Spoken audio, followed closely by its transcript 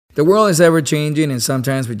The world is ever changing and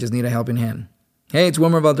sometimes we just need a helping hand. Hey, it's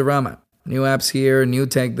Wilmer Valderrama. New apps here, new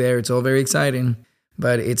tech there, it's all very exciting.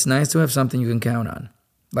 But it's nice to have something you can count on.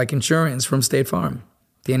 Like insurance from State Farm.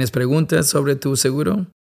 ¿Tienes preguntas sobre tu seguro?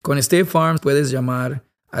 Con State Farm puedes llamar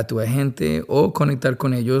a tu agente o conectar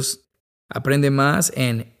con ellos. Aprende más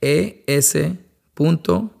en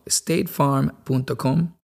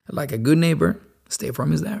es.statefarm.com. Like a good neighbor, State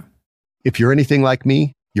Farm is there. If you're anything like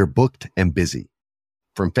me, you're booked and busy.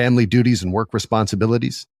 From family duties and work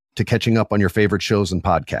responsibilities to catching up on your favorite shows and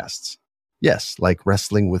podcasts. Yes, like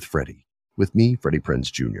Wrestling with Freddie. With me, Freddie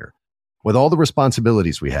Prinze Jr. With all the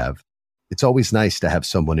responsibilities we have, it's always nice to have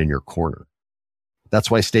someone in your corner.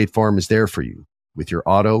 That's why State Farm is there for you with your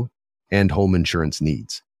auto and home insurance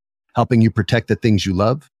needs, helping you protect the things you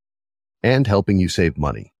love and helping you save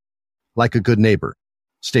money. Like a good neighbor,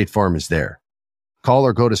 State Farm is there. Call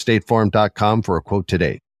or go to statefarm.com for a quote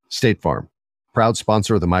today. State Farm, proud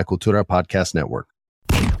sponsor of the My Cultura Podcast Network.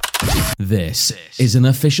 This is an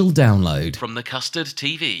official download from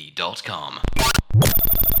thecustardtv.com.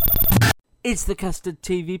 It's the Custard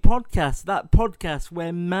TV podcast, that podcast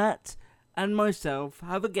where Matt and myself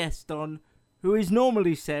have a guest on who is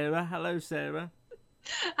normally Sarah. Hello, Sarah.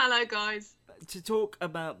 Hello, guys. To talk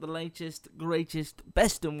about the latest, greatest,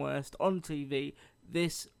 best and worst on TV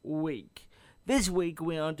this week. This week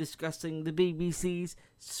we are discussing the BBC's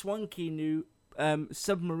swanky new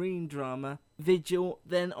submarine drama, Vigil,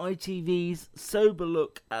 then ITV's sober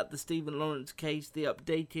look at the Stephen Lawrence case, the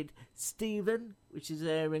updated Stephen, which is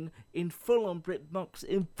airing in full on BritBox,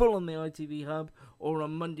 in full on the ITV Hub, or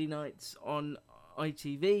on Monday nights on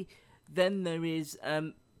ITV. Then there is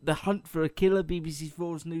The Hunt for a Killer, BBC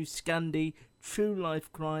 4's new Scandi, true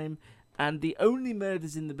life crime, and The Only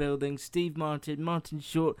Murders in the Building, Steve Martin, Martin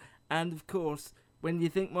Short, and of course, when you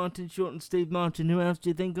think Martin Short and Steve Martin, who else do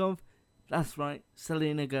you think of? That's right,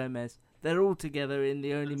 Selena Gomez. They're all together in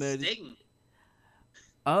The Only Murders. Sting.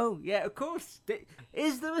 Oh, yeah, of course.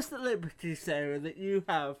 Is there a celebrity, Sarah, that you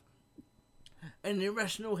have an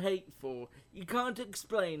irrational hate for? You can't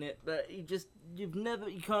explain it, but you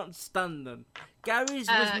can't stand them. Gary's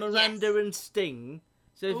was Miranda and Sting.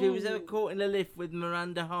 So if he was ever caught in a lift with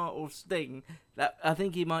Miranda Hart or Sting, I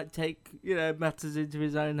think he might take, matters into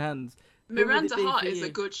his own hands. Miranda Hart is a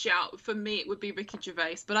good shout. For me, it would be Ricky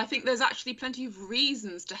Gervais. But I think there's actually plenty of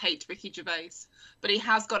reasons to hate Ricky Gervais. But he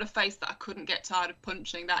has got a face that I couldn't get tired of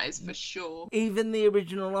punching, that is for sure. Even the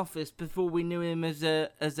original Office, before we knew him as a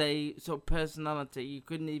sort of personality, you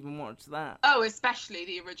couldn't even watch that. Oh, especially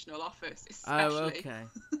the original Office. Especially. Oh, okay.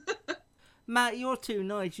 Matt, you're too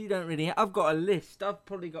nice. You don't really... I've got a list. I've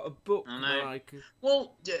probably got a book. I know. Where I could...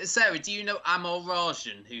 Well, Sarah, do you know Amol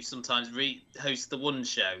Rajan, who sometimes hosts the One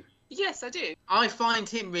Show? Yes, I do. I find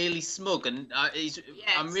him really smug, and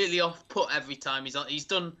I'm really off-put every time he's on. He's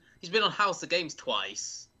been on House of Games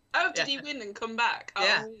twice. Oh, did he win and come back?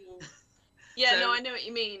 Yeah. Oh. Yeah, no, I know what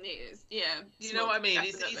you mean. It is, You know what I mean?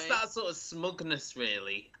 It's that sort of smugness,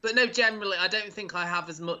 really. But no, generally, I don't think I have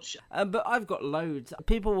as much. But I've got loads.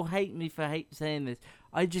 People will hate me for saying this.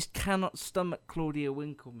 I just cannot stomach Claudia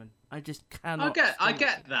Winkleman. I just cannot. I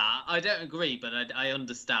get that. I don't agree, but I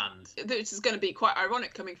understand. This is going to be quite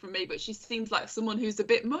ironic coming from me, but she seems like someone who's a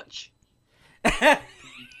bit much.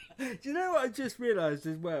 Do you know what I just realised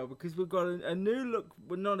as well? Because we've got a new look.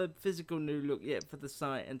 Well, not a physical new look yet for the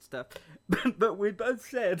site and stuff. But we both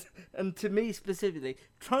said, and to me specifically,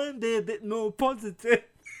 try and be a bit more positive.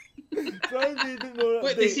 Try and be a bit more upbeat.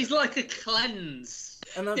 Wait, this is like a cleanse.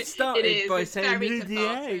 And I've started by saying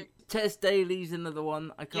UDA. Tess Daly's another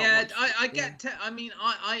one. I can't. Yeah, I get.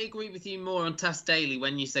 I agree with you more on Tess Daly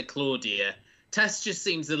when you said Claudia. Tess just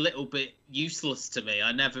seems a little bit useless to me.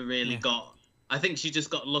 I never really got. I think she just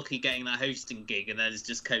got lucky getting that hosting gig and then has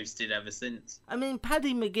just coasted ever since. I mean,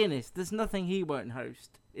 Paddy McGuinness, there's nothing he won't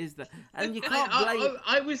host, is there? And you can't blame...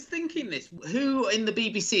 I was thinking this. Who in the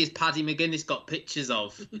BBC has Paddy McGuinness got pictures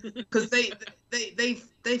of? Because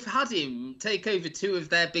they've had him take over two of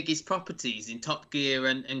their biggest properties in Top Gear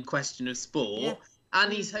and Question of Sport. Yeah.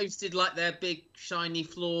 And he's hosted like their big shiny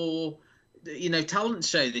floor... talent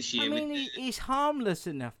show this year. I mean, he's harmless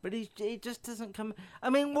enough, but he just doesn't come... I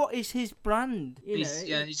mean, what is his brand?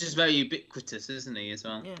 He's just very ubiquitous, isn't he, as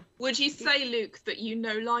well? Yeah. Would you say, Luke, that you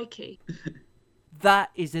know Likey? That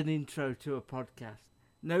is an intro to a podcast.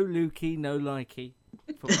 No Lukey, no Likey.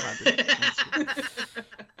 For Paddy.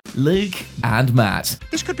 Luke and Matt.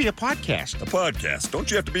 This could be a podcast. A podcast?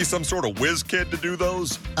 Don't you have to be some sort of whiz kid to do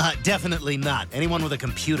those? Definitely not. Anyone with a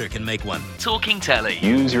computer can make one. Talking telly.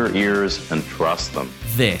 Use your ears and trust them.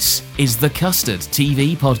 This is the Custard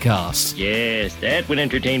TV podcast. Yes, that would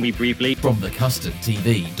entertain me briefly. From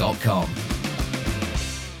thecustardtv.com.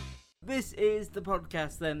 this is the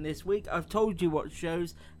podcast then this week. I've told you what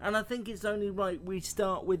shows, and I think it's only right we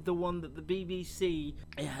start with the one that the BBC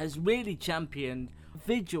has really championed.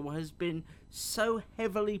 Vigil has been so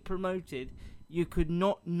heavily promoted, you could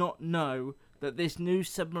not know that this new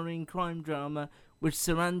submarine crime drama with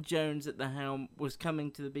Saran Jones at the helm was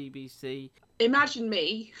coming to the BBC. Imagine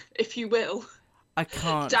me, if you will. I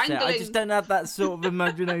can't say it. I just don't have that sort of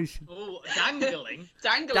imagination. Oh, dangling?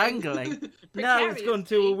 Dangling? Now it's gone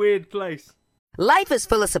to a weird place. Life is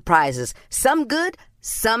full of surprises, some good,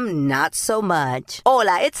 some not so much.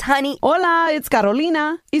 Hola, it's Honey. Hola, it's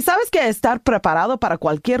Carolina. Y sabes que estar preparado para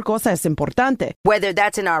cualquier cosa es importante. Whether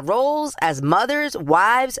that's in our roles as mothers,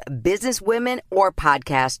 wives, businesswomen, or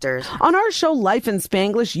podcasters. On our show, Life in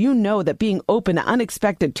Spanglish, you know that being open to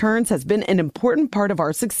unexpected turns has been an important part of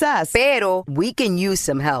our success. Pero we can use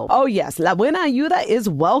some help. Oh yes, la buena ayuda is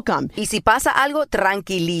welcome. Y si pasa algo,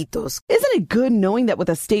 tranquilitos. Isn't it good knowing that with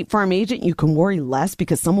a State Farm agent, you can worry less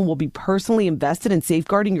because someone will be personally invested in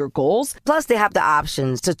safeguarding your goals? Plus, they have the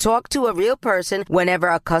options to talk to a real person whenever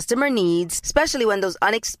a customer needs, especially when those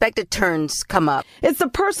unexpected turns come up. It's the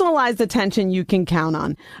personalized attention you can count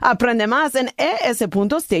on. Aprende más en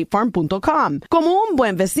es.statefarm.com. Como un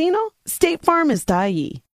buen vecino, State Farm está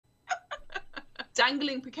allí.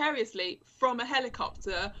 Dangling precariously from a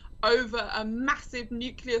helicopter over a massive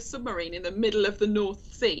nuclear submarine in the middle of the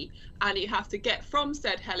North Sea, and you have to get from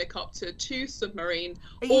said helicopter to submarine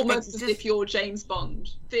almost as if you're James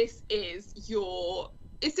Bond. This is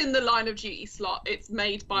it's in the Line of Duty slot. It's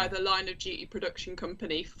made by the Line of Duty production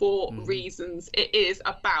company for reasons. It is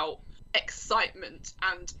about excitement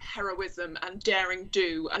and heroism and daring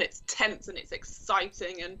do, and it's tense and it's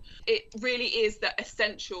exciting, and it really is the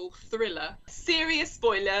essential thriller. Serious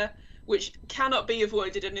spoiler, which cannot be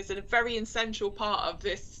avoided and is a very essential part of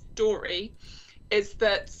this story, is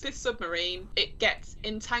that this submarine, it gets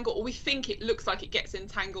entangled, or we think it looks like it gets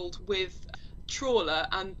entangled with trawler,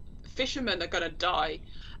 and fishermen are going to die.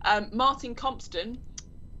 Martin Compton,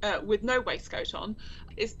 with no waistcoat on,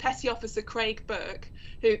 is Petty Officer Craig Burke,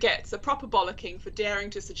 who gets a proper bollocking for daring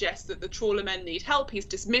to suggest that the trawlermen need help. He's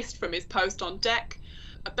dismissed from his post on deck.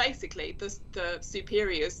 Basically, the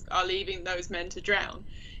superiors are leaving those men to drown.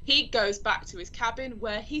 He goes back to his cabin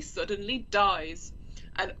where he suddenly dies.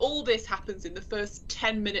 And all this happens in the first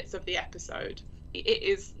 10 minutes of the episode. It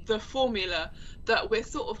is the formula that we're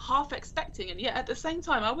sort of half expecting, and yet at the same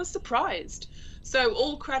time I was surprised. So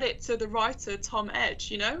all credit to the writer Tom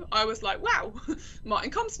Edge, you know? I was like, wow, Martin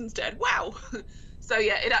Compton's dead, wow. So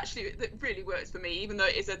yeah, it really works for me, even though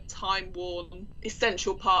it is a time-worn,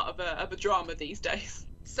 essential part of a drama these days.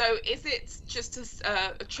 So is it just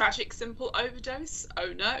a tragic, simple overdose?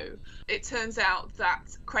 Oh no. It turns out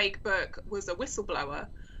that Craig Burke was a whistleblower,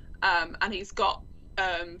 and he's got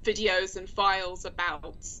videos and files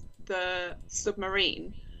about the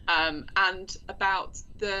submarine and about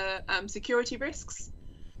the security risks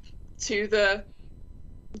to the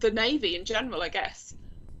Navy in general, I guess.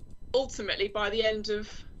 Ultimately, by the end of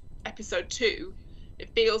episode 2, it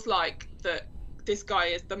feels like that this guy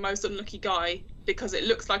is the most unlucky guy, because it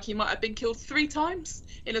looks like he might have been killed 3 times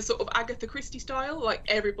in a sort of Agatha Christie style. Like,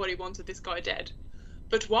 everybody wanted this guy dead.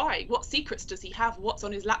 But why? What secrets does he have? What's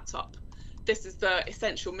on his laptop? This is the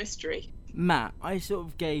essential mystery. Matt, I sort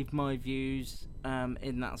of gave my views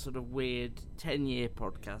in that sort of weird 10-year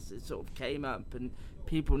podcast. It sort of came up, and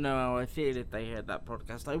people know how I feel if they heard that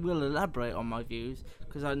podcast. I will elaborate on my views,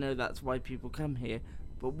 because I know that's why people come here.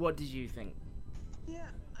 But what did you think? Yeah,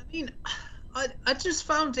 I mean, I just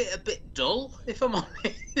found it a bit dull, if I'm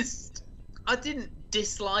honest. I didn't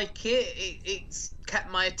dislike it. It's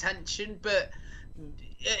kept my attention, but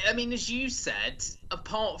I mean, as you said,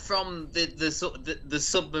 apart from the sort of the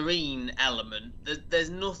submarine element, there's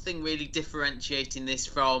nothing really differentiating this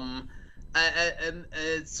from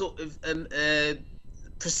a sort of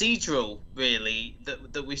procedural, really,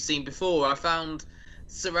 that we've seen before. I found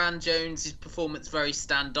Saran Jones's performance very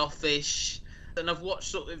standoffish, and I've watched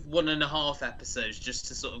sort of 1.5 episodes just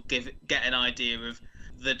to sort of get an idea of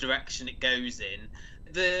the direction it goes in.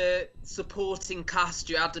 The supporting cast,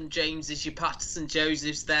 your Adam Jameses, your Patterson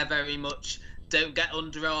Josephs, they're very much don't get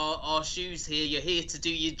under our shoes here. You're here to do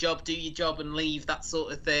your job and leave, that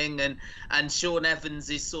sort of thing. And Sean Evans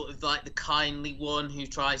is sort of like the kindly one who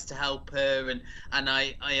tries to help her. And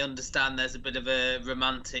I understand there's a bit of a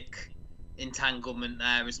romantic entanglement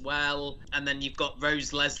there as well. And then you've got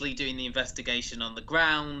Rose Leslie doing the investigation on the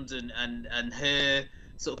ground, and her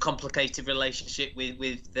sort of complicated relationship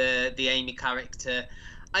with the Amy character.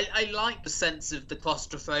 I like the sense of the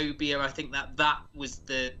claustrophobia. I think that was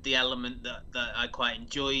the element that I quite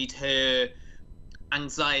enjoyed. Her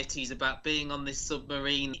anxieties about being on this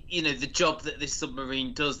submarine. You know, the job that this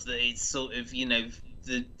submarine does, that it's sort of, you know,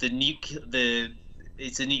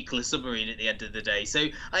 it's a nuclear submarine at the end of the day. So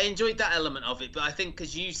I enjoyed that element of it, but I think,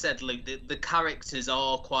 as you said, Luke, the characters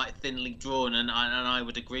are quite thinly drawn, and I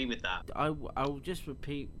would agree with that. I'll just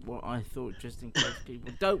repeat what I thought, just in case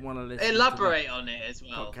people don't want to listen. Elaborate on it as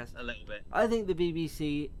well, podcast. A little bit. I think the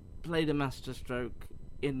BBC played a masterstroke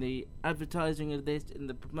in the advertising of this, in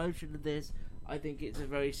the promotion of this. I think it's a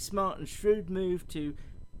very smart and shrewd move to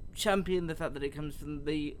champion the fact that it comes from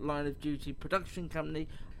the Line of Duty production company.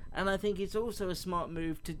 And I think it's also a smart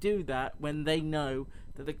move to do that when they know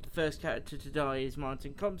that the first character to die is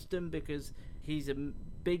Martin Compston, because he's a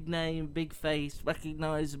big name, big face,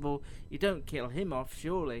 recognisable. You don't kill him off,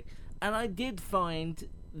 surely. And I did find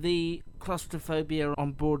the claustrophobia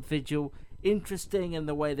on board Vigil interesting, and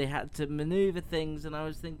the way they had to manoeuvre things. And I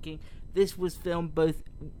was thinking, this was filmed both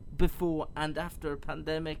before and after a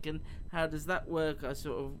pandemic, and how does that work? I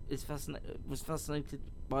sort of was fascinated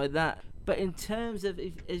by that. But in terms of,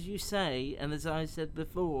 as you say, and as I said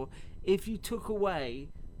before, if you took away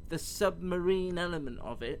the submarine element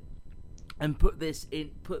of it and put this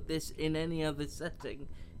in any other setting,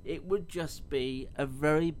 it would just be a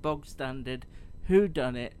very bog standard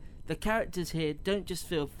whodunit. The characters here don't just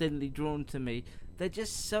feel thinly drawn to me. They're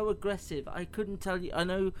just so aggressive. I couldn't tell you. I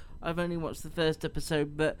know I've only watched the first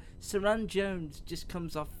episode, but Saran Jones just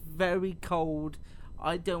comes off very cold.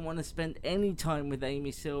 I don't want to spend any time with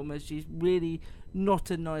Amy Silmer. She's really not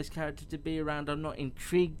a nice character to be around. I'm not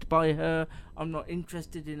intrigued by her. I'm not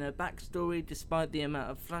interested in her backstory, despite the amount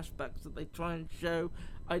of flashbacks that they try and show.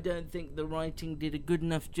 I don't think the writing did a good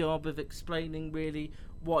enough job of explaining really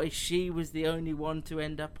why she was the only one to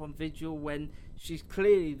end up on Vigil when she's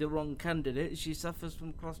clearly the wrong candidate. She suffers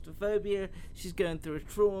from claustrophobia. She's going through a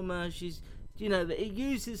trauma. She's, you know, it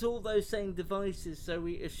uses all those same devices, so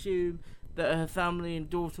we assume that her family and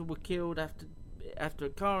daughter were killed after a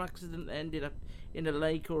car accident that ended up in a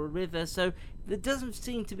lake or a river. So there doesn't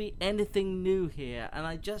seem to be anything new here, and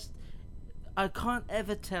I can't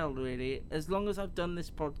ever tell really. As long as I've done this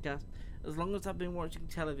podcast, as long as I've been watching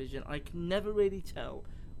television, I can never really tell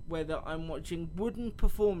whether I'm watching wooden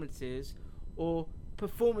performances or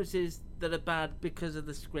performances that are bad because of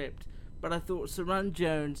the script. But I thought Saran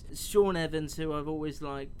Jones, Sean Evans, who I've always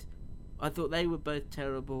liked, I thought they were both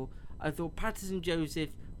terrible. I thought Patterson Joseph,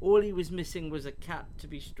 all he was missing was a cat to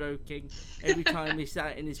be stroking every time he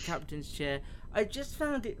sat in his captain's chair. I just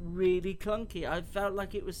found it really clunky. I felt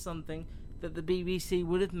like it was something that the BBC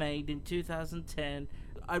would have made in 2010.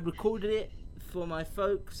 I recorded it for my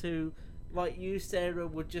folks who, like you, Sarah,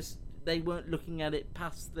 they weren't looking at it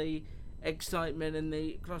past the excitement and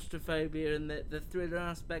the claustrophobia and the thriller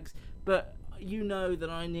aspects. But you know that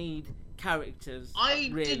I need characters.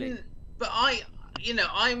 I'm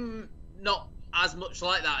not as much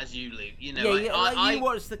like that as you, Luke. You know, you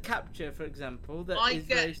watched The Capture, for example.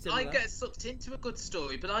 Very similar. I get sucked into a good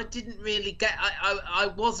story, but I didn't really get. I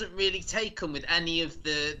wasn't really taken with any of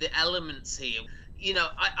the elements here. You know,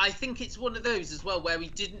 I think it's one of those as well where we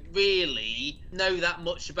didn't really know that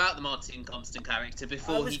much about the Martin Compston character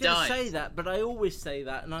before he died. I was going to say that, but I always say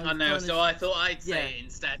that, and I know. So I thought I'd say it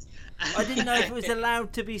instead. I didn't know if it was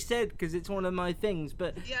allowed to be said because it's one of my things.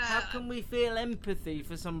 But how can we feel empathy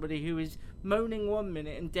for somebody who is moaning one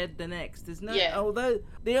minute and dead the next? There's no. Yeah. Although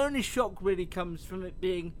the only shock really comes from it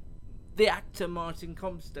being the actor Martin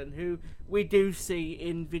Compston, who we do see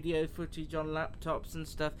in video footage on laptops and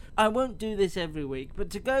stuff. I won't do this every week, but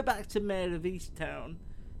to go back to Mayor of Easttown,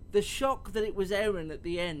 the shock that it was Erin at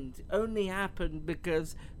the end only happened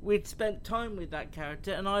because we'd spent time with that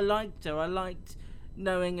character and I liked her. I liked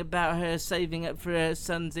knowing about her saving up for her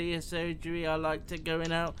son's ear surgery. I liked her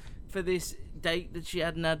going out for this date that she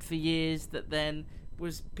hadn't had for years that then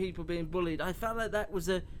was people being bullied. I felt like that was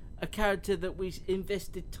a character that we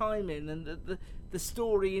invested time in and that the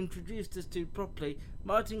story introduced us to properly.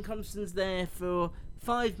 Martin Compston's there for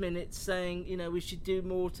 5 minutes saying, you know, we should do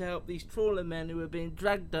more to help these trawler men who are being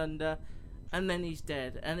dragged under, and then he's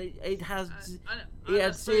dead. And it has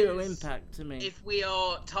zero impact to me. If we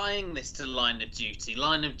are tying this to Line of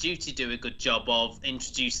Duty do a good job of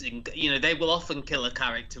introducing, you know, they will often kill a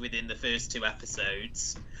character within the first 2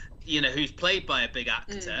 episodes, you know, who's played by a big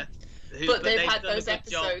actor. But they've had those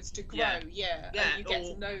episodes to grow, and you get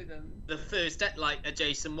to know them. The first, like a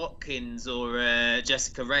Jason Watkins or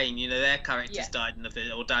Jessica Raine, you know, their characters died in the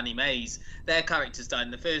first, or Danny Mays, their characters died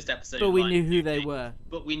in the first episode. But we knew who they were.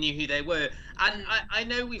 And I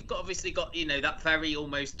know we've obviously got, you know, that very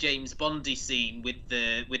almost James Bondy scene with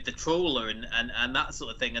the trawler and that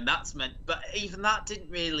sort of thing, and that's meant, but even that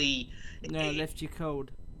didn't really. No, it left you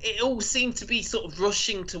cold. it all seemed to be sort of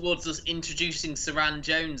rushing towards us introducing Saran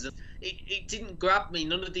Jones. It didn't grab me.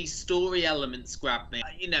 None of these story elements grabbed me.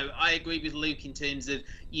 You know, I agree with Luke in terms of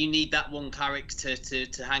you need that one character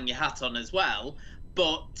to hang your hat on as well.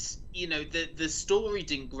 But, you know, the story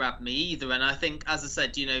didn't grab me either. And I think, as I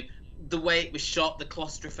said, you know, the way it was shot, the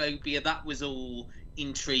claustrophobia, that was all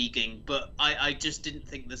intriguing. But I just didn't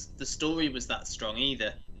think the story was that strong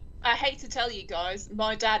either. I hate to tell you guys,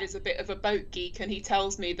 my dad is a bit of a boat geek, and he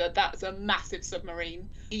tells me that that's a massive submarine.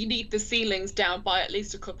 You need the ceilings down by at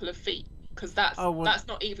least a couple of feet, because that's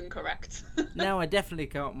not even correct. Now I definitely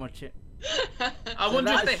can't watch it. I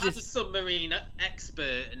wonder if they have a submarine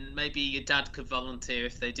expert, and maybe your dad could volunteer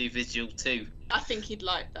if they do Vigil too. I think he'd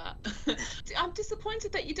like that. I'm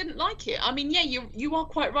disappointed that you didn't like it. I mean, yeah, you are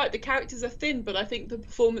quite right. The characters are thin, but I think the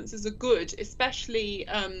performances are good, especially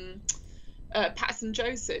Patterson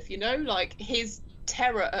Joseph, you know, like his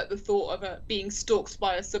terror at the thought of being stalked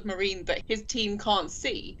by a submarine that his team can't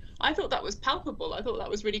see. I thought that was palpable. I thought that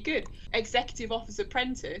was really good. Executive Officer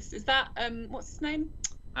Prentice, is that what's his name?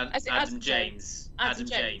 Adam James. Adam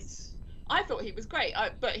James. I thought he was great,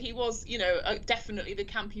 but he was, you know, definitely the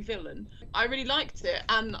campy villain. I really liked it,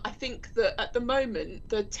 and I think that at the moment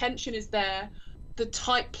the tension is there, the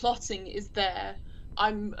tight plotting is there.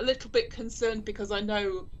 I'm a little bit concerned because I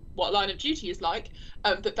know what Line of Duty is like,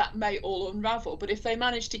 that may all unravel. But if they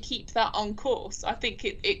manage to keep that on course, I think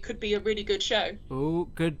it could be a really good show. Oh,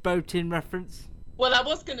 good boating reference. Well, I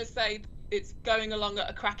was going to say it's going along at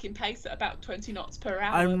a cracking pace at about 20 knots per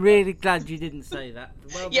hour. I'm really glad you didn't say that.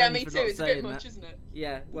 Well yeah, done me for too. not It's a saying bit much, that. isn't it?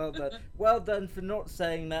 Yeah, well done. Well done for not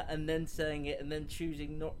saying that and then saying it and then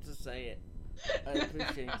choosing not to say it. I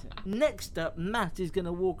appreciate it. Next up, Matt is going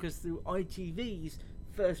to walk us through ITV's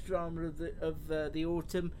first drama of the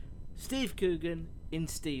autumn, Steve Coogan in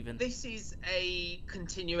Stephen. This is a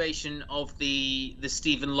continuation of the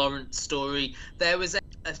Stephen Lawrence story. There was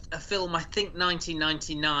a film, I think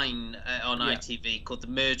 1999 on ITV, called The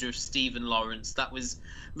Murder of Stephen Lawrence. That was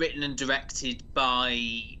written and directed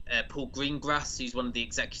by Paul Greengrass, who's one of the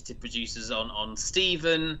executive producers on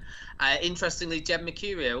Stephen. Interestingly, Jed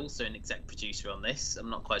Mercurio, also an exec producer on this. I'm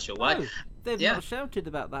not quite sure why. Oh, they've not shouted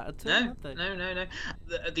about that at all, have they? No.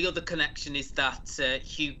 The other connection is that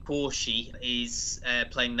Hugh Corshi is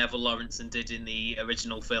playing Neville Lawrence and did in the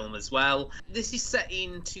original film as well. This is set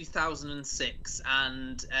in 2006,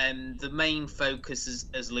 and the main focus,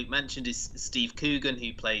 as Luke mentioned, is Steve Coogan,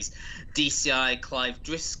 who plays DCI Clive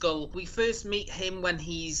Driscoll. We first meet him when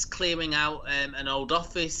he's clearing out an old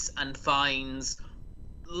office and finds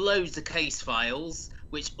loads of case files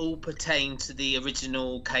which all pertain to the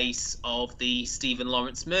original case of the Stephen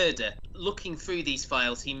Lawrence murder. Looking through these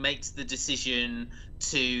files, he makes the decision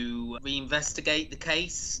to reinvestigate the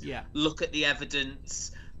case, look at the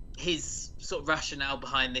evidence. His sort of rationale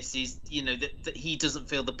behind this is, you know, that he doesn't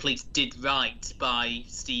feel the police did right by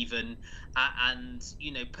Stephen, and,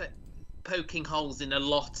 you know, poking holes in a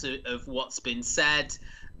lot of what's been said,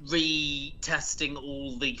 retesting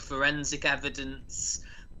all the forensic evidence,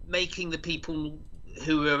 making the people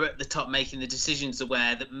who are at the top making the decisions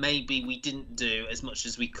aware that maybe we didn't do as much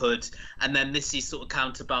as we could. And then this is sort of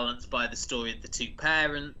counterbalanced by the story of the two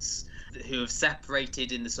parents who have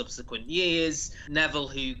separated in the subsequent years, Neville,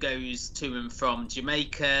 who goes to and from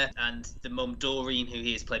Jamaica, and the mum Doreen, who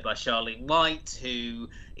is played by Charlene White, who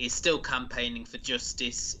is still campaigning for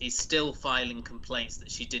justice, is still filing complaints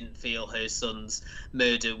that she didn't feel her son's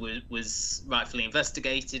murder was rightfully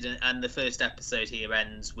investigated. And the first episode here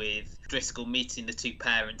ends with Driscoll meeting the two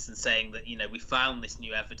parents and saying that, you know, we found this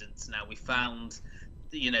new evidence now. We found,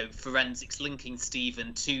 you know, forensics linking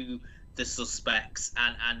Stephen to the suspects,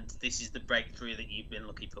 and this is the breakthrough that you've been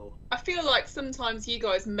looking for. I feel like sometimes you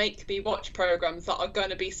guys make me watch programs that are going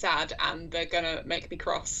to be sad and they're going to make me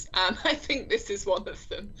cross, and I think this is one of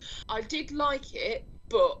them. I did like it,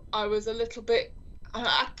 but I was a little bit...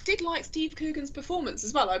 I did like Steve Coogan's performance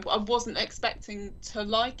as well. I wasn't expecting to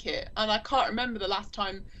like it, and I can't remember the last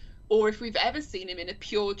time or if we've ever seen him in a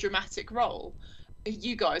pure dramatic role.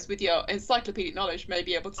 You guys, with your encyclopedic knowledge, may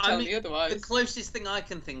be able to tell me otherwise. The closest thing I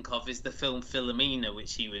can think of is the film Philomena,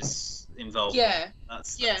 which he was involved in.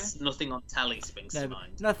 That's nothing on telly springs to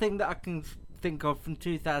mind. Nothing that I can think of from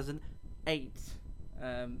 2008.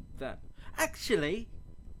 That actually,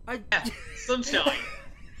 Sunshine.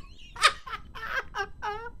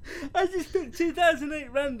 I just picked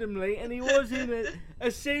 2008 randomly, and he was in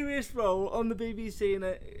a serious role on the BBC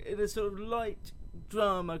in a sort of light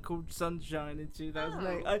drama called Sunshine in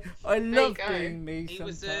 2008. I love Being Me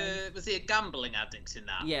sometimes. Was he a gambling addict in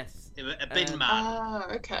that? Yes. A bin man. Ah,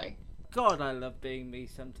 okay. God, I love Being Me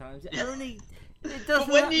sometimes. It doesn't But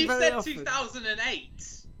when you said often.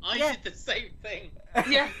 2008, I did the same thing.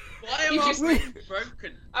 Yeah. Why am I being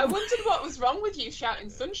broken? I wondered what was wrong with you shouting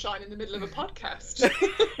sunshine in the middle of a podcast.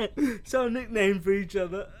 It's our nickname for each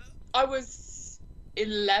other. I was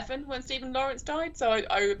 11 when Stephen Lawrence died, so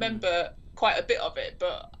I remember quite a bit of it,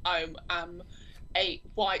 but I am a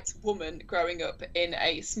white woman growing up in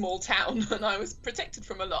a small town, and I was protected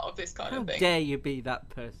from a lot of this kind of thing. How dare you be that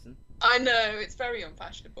person? I know, it's very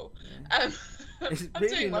unfashionable. It's I'm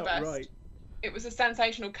really doing my not best. right. It was a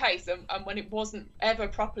sensational case, and when it wasn't ever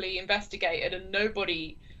properly investigated and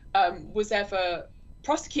nobody was ever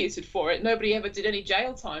prosecuted for it, nobody ever did any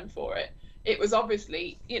jail time for it, it was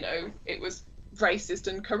obviously, it was racist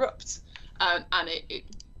and corrupt, and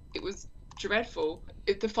it was dreadful.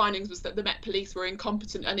 The findings was that the Met Police were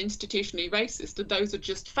incompetent and institutionally racist, and those are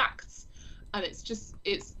just facts, and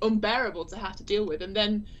it's unbearable to have to deal with. And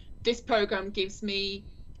then this program gives me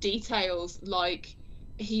details like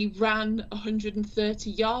he ran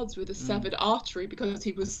 130 yards with a severed artery because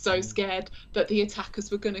he was so scared that the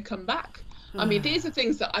attackers were going to come back. I mean, these are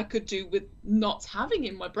things that I could do with not having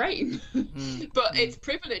in my brain, but it's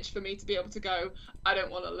privilege for me to be able to go, I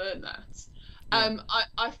don't want to learn that.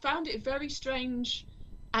 I found it very strange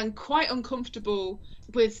and quite uncomfortable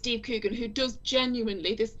with Steve Coogan, who does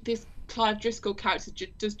genuinely, this Clive Driscoll character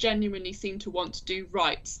does genuinely seem to want to do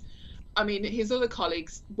right. I mean, his other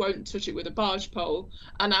colleagues won't touch it with a barge pole.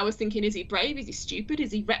 And I was thinking, is he brave? Is he stupid?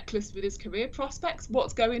 Is he reckless with his career prospects?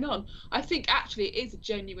 What's going on? I think actually it is a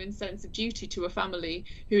genuine sense of duty to a family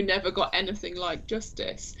who never got anything like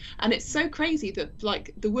justice. And it's so crazy that,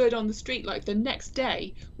 like, the word on the street, like, the next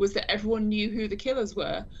day was that everyone knew who the killers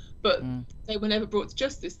were, but they were never brought to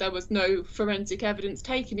justice. There was no forensic evidence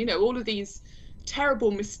taken. All of these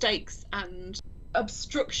terrible mistakes and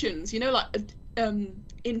obstructions,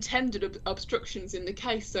 intended obstructions in the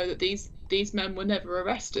case so that these men were never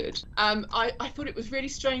arrested. I thought it was really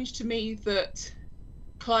strange to me that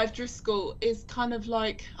Clive Driscoll is kind of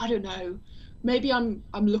like, I don't know, maybe I'm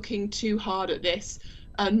looking too hard at this,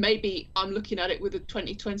 and maybe I'm looking at it with a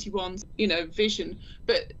 2021 vision,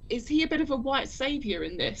 but is he a bit of a white savior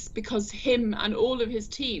in this? Because him and all of his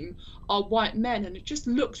team are white men, and it just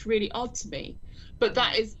looks really odd to me. But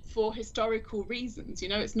that is for historical reasons,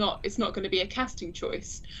 it's not going to be a casting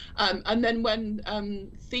choice. And then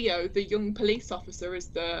when Theo, the young police officer, is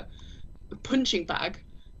the punching bag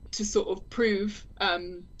to sort of prove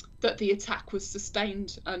that the attack was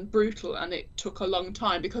sustained and brutal, and it took a long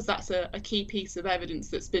time because that's a key piece of evidence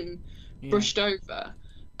that's been brushed over.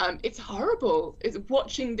 It's horrible. It's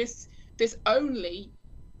watching this only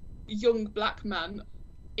young black man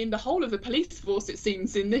in the whole of the police force, it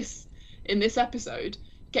seems, in this episode,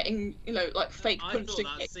 getting like fake punching. I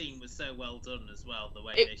thought that scene was so well done as well, the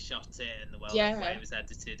way they shot it and the way it was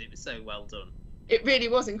edited. It was so well done. It really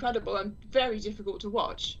was incredible and very difficult to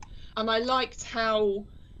watch. And I liked how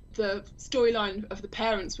the storyline of the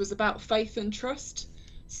parents was about faith and trust.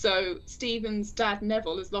 So Stephen's dad,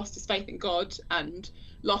 Neville, has lost his faith in God and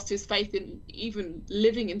lost his faith in even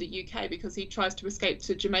living in the UK because he tries to escape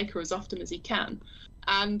to Jamaica as often as he can.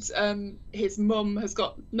 And his mum has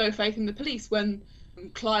got no faith in the police when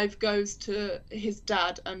Clive goes to his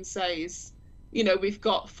dad and says, we've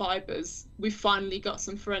got fibres, we've finally got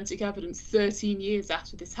some forensic evidence 13 years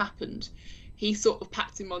after this happened. He sort of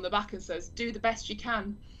pats him on the back and says, do the best you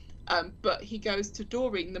can. But he goes to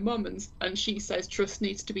Doreen, the mum, and she says trust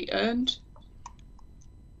needs to be earned.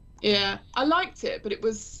 Yeah, I liked it, but it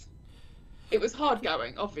was hard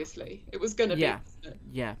going, obviously. It was going to be.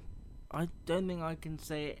 Yeah. I don't think I can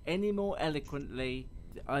say it any more eloquently.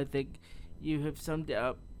 I think you have summed it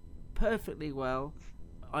up perfectly well.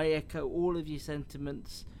 I echo all of your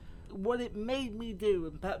sentiments. What it made me do,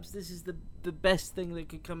 and perhaps this is the best thing that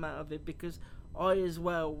could come out of it, because I as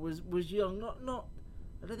well was young. Not.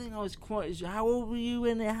 I don't think I was quite as young. How old were you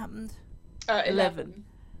when it happened? 11.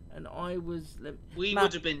 And I was. We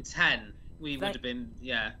would have been 10. We would have been,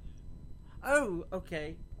 yeah. Oh,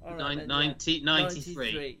 okay. All right,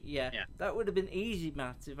 93. Yeah. That would have been easy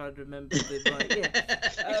maths if I'd remembered it right.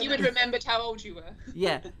 Yeah. If you had remembered how old you were.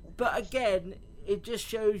 Yeah, but again, it just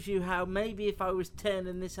shows you how maybe if I was 10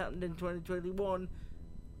 and this happened in 2021,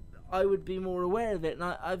 I would be more aware of it. And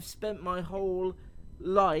I've spent my whole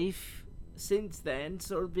life since then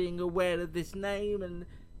sort of being aware of this name and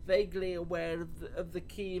vaguely aware of the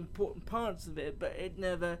key important parts of it, but it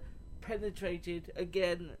never penetrated,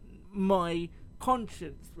 again, my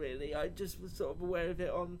conscience, really. I just was sort of aware of it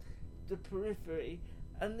on the periphery,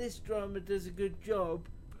 and this drama does a good job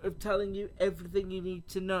of telling you everything you need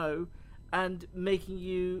to know and making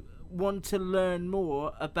you want to learn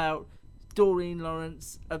more about Doreen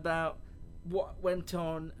Lawrence, about what went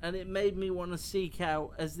on, and it made me want to seek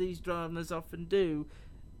out, as these dramas often do,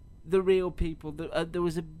 the real people. There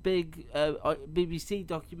was a big BBC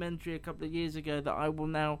documentary a couple of years ago that I will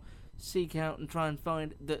now seek out and try and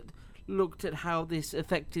find, that looked at how this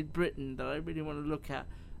affected Britain, that I really want to look at.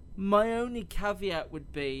 My only caveat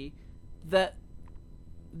would be that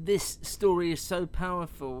this story is so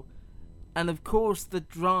powerful, and of course the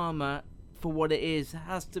drama, for what it is,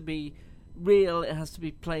 has to be real, it has to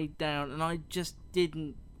be played down, and I just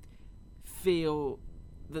didn't feel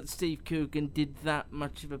that Steve Coogan did that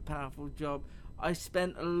much of a powerful job. I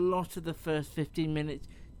spent a lot of the first 15 minutes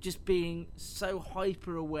just being so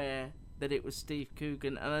hyper aware that it was Steve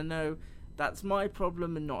Coogan, and I know that's my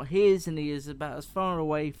problem and not his, and he is about as far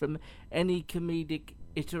away from any comedic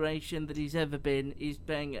iteration that he's ever been. He's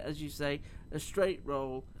playing, as you say, a straight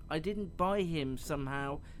role. I didn't buy him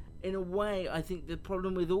somehow. In a way, I think the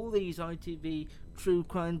problem with all these ITV true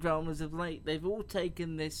crime dramas of late, they've all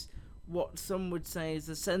taken this, what some would say is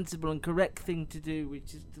a sensible and correct thing to do,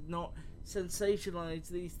 which is to not sensationalise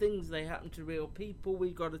these things. They happen to real people.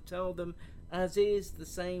 We've got to tell them as is. The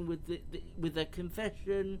same with with a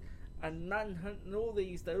Confession and Manhunt and all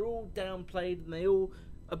these. They're all downplayed and they all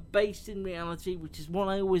are based in reality, which is what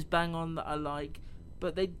I always bang on that I like.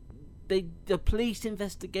 But the police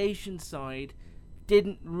investigation side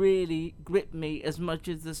didn't really grip me as much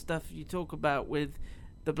as the stuff you talk about with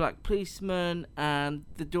the Black Policeman and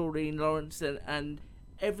the Doreen Lawrence and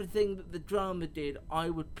everything that the drama did. I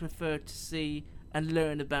would prefer to see and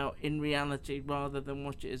learn about in reality rather than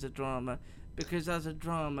watch it as a drama, because as a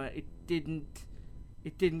drama it didn't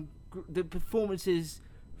the performances,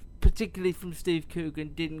 particularly from Steve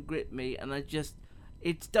Coogan, didn't grip me, and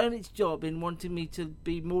it's done its job in wanting me to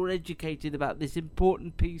be more educated about this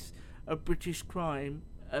important piece of British crime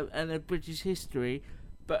and of British history,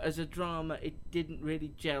 but as a drama it didn't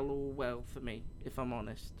really gel all well for me, if I'm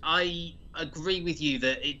honest. I agree with you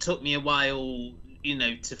that it took me a while,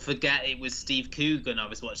 to forget it was Steve Coogan I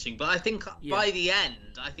was watching, but I think by the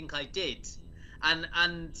end I think I did,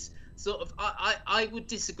 and sort of I would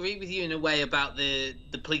disagree with you in a way about the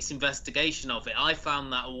police investigation of it. I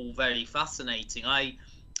found that all very fascinating. I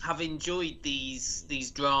have enjoyed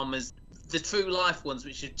these dramas, the true life ones,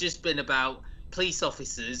 which have just been about police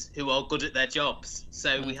officers who are good at their jobs.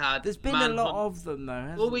 So we had there's been a lot of them though,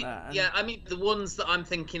 hasn't there? Yeah, I mean the ones that I'm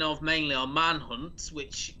thinking of mainly are Manhunt,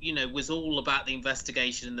 which was all about the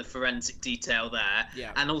investigation and the forensic detail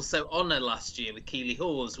there, and also Honour last year with Keely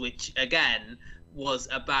Hawes, which again was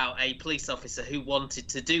about a police officer who wanted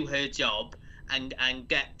to do her job and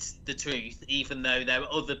get the truth, even though there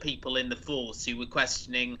were other people in the force who were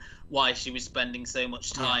questioning why she was spending so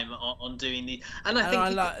much time on doing the. And I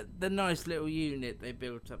like the nice little unit they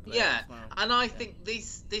built up there. Yeah, as well. and I think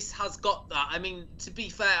this has got that. I mean, to be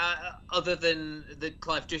fair, other than the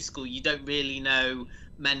Clive Driscoll, you don't really know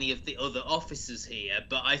many of the other officers here,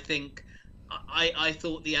 but I think. I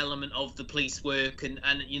thought the element of the police work and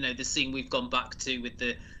the scene we've gone back to with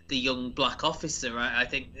the young black officer, I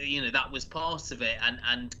think that was part of it,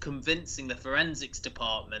 and convincing the forensics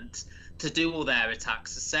department to do all their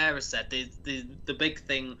attacks. As Sarah said, the big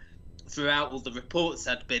thing throughout all the reports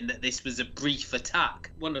had been that this was a brief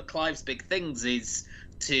attack. One of Clive's big things is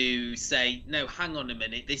to say, no, hang on a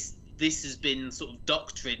minute, this has been sort of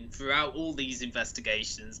doctrine throughout all these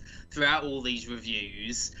investigations, throughout all these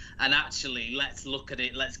reviews, and actually let's look at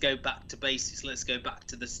it, let's go back to basics, let's go back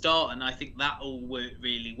to the start, and I think that all worked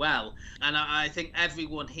really well. And I think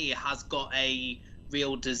everyone here has got a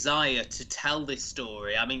real desire to tell this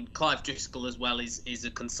story. I mean, Clive Driscoll as well is a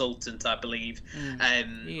consultant, I believe,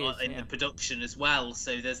 in the production as well.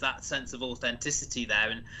 So there's that sense of authenticity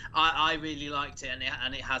there, and I really liked it,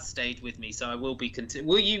 and it has stayed with me. So I will be.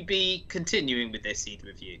 Will you be continuing with this, either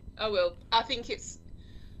of you? I will. I think it's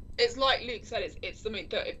like Luke said. It's something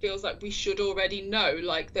that it feels like we should already know.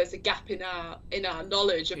 Like there's a gap in our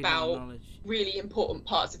knowledge about really important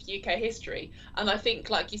parts of UK history, and I think,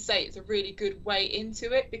 like you say, it's a really good way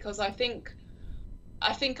into it, because I think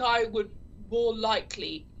I would more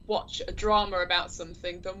likely watch a drama about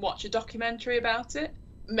something than watch a documentary about it.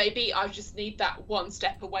 Maybe I just need that one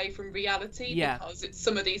step away from reality, because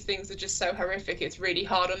some of these things are just so horrific. It's really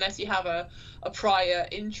hard, unless you have a prior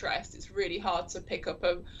interest, it's really hard to pick up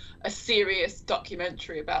a serious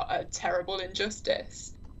documentary about a terrible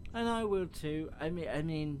injustice. And I will too. I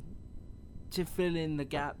mean, to fill in the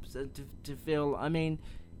gaps and to fill. I mean,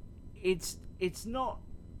 it's not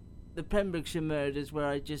the Pembrokeshire murders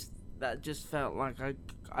where that just felt like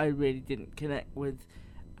I really didn't connect with,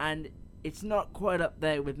 and it's not quite up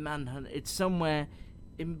there with Manhunt. It's somewhere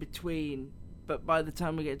in between. But by the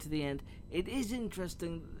time we get to the end, it is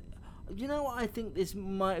interesting. You know what? I think this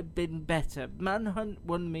might have been better. Manhunt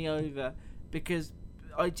won me over because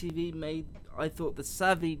ITV made, I thought, the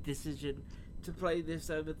savvy decision to play this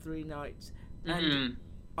over 3 nights. And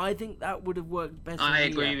I think that would have worked better. I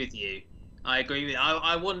agree with you.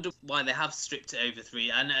 I wonder why they have stripped it over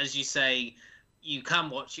 3. And as you say, you can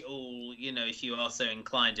watch it all, you know, if you are so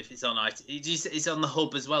inclined, if it's on it's on the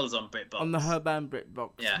Hub as well as on BritBox. On the Hub and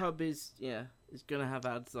BritBox. Yeah. Hub is going to have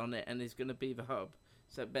ads on it and is going to be the Hub.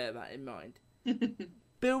 So bear that in mind.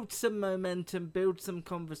 Build some momentum, build some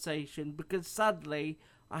conversation, because sadly,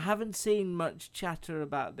 I haven't seen much chatter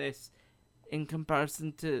about this in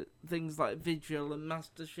comparison to things like Vigil and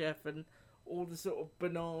MasterChef and all the sort of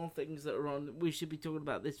banal things that are on. We should be talking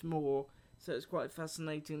about this more. So it's quite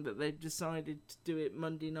fascinating that they've decided to do it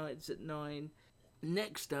Monday nights at 9.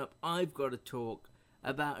 Next up, I've got to talk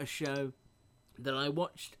about a show that I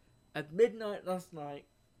watched at midnight last night.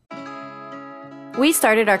 We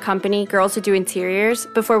started our company, Girls Who Do Interiors,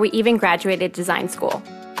 before we even graduated design school.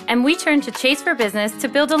 And we turned to Chase for Business to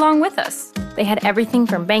build along with us. They had everything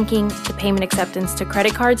from banking to payment acceptance to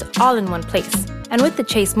credit cards all in one place. And with the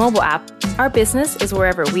Chase mobile app, our business is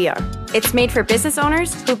wherever we are. It's made for business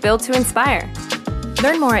owners who build to inspire.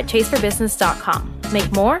 Learn more at chaseforbusiness.com.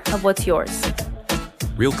 Make more of what's yours.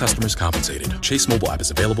 Real customers compensated. Chase mobile app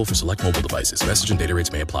is available for select mobile devices. Message and data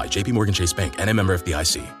rates may apply. JP Morgan Chase Bank, NA member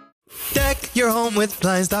FDIC. Deck your home with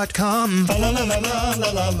Blinds.com. Blinds.com.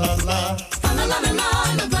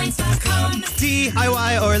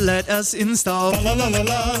 DIY or let us install.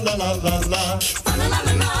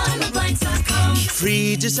 Blinds.com.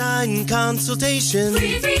 Free design consultation.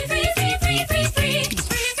 Free.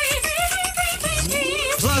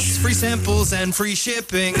 Plus free samples and free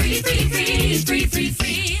shipping. Free.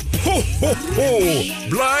 Ho, ho, ho!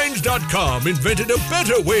 Blinds.com invented a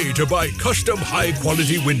better way to buy custom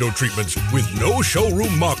high-quality window treatments with no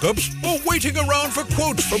showroom mock-ups or waiting around for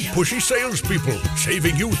quotes from pushy salespeople,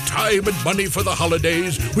 saving you time and money for the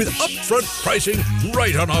holidays with upfront pricing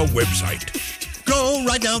right on our website. Go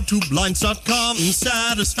right now to Blinds.com.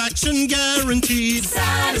 Satisfaction guaranteed.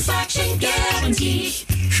 Satisfaction guaranteed.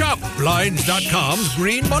 Shop Blinds.com's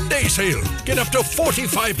Green Monday sale. Get up to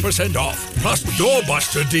 45% off, plus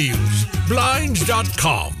doorbuster deals.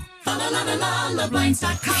 Blinds.com.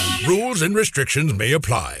 Blinds.com. Rules and restrictions may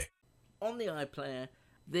apply. On the iPlayer,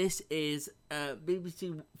 this is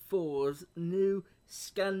BBC 4's new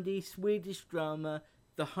Scandi Swedish drama,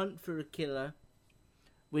 The Hunt for a Killer,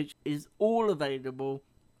 which is all available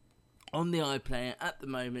on the iPlayer at the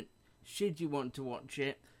moment, should you want to watch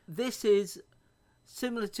it. This is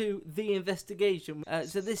similar to The Investigation.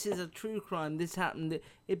 So this is a true crime. This happened.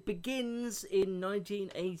 It begins in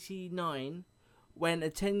 1989 when a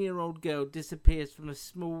 10-year-old girl disappears from a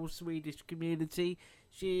small Swedish community.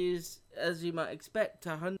 She is, as you might expect,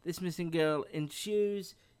 to hunt this missing girl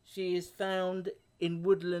ensues. She is found in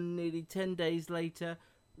woodland nearly 10 days later,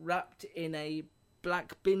 wrapped in a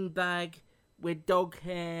black bin bag with dog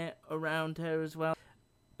hair around her as well.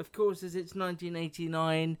 Of course, as it's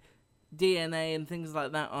 1989, DNA and things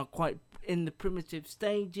like that are quite in the primitive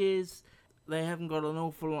stages. They haven't got an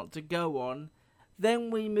awful lot to go on.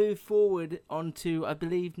 Then we move forward onto, I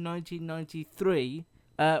believe, 1993,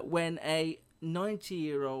 when a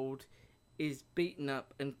 90-year-old is beaten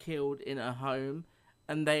up and killed in a home,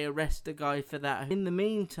 and they arrest a guy for that. In the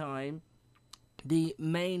meantime, the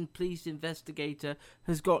main police investigator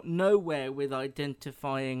has got nowhere with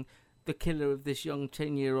identifying the killer of this young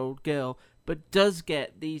 10-year-old girl, but does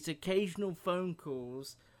get these occasional phone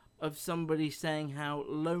calls of somebody saying how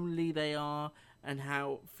lonely they are and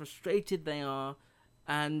how frustrated they are,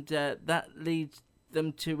 and that leads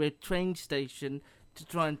them to a train station to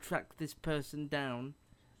try and track this person down.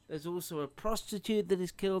 There's also a prostitute that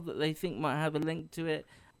is killed that they think might have a link to it.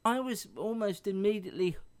 I was almost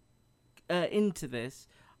immediately into this.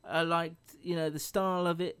 I liked, the style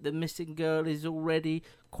of it. The missing girl is already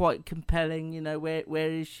quite compelling. Where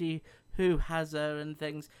is she? Who has her and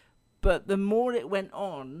things. But the more it went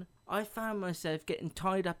on, I found myself getting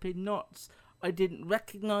tied up in knots. I didn't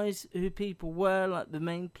recognise who people were, like the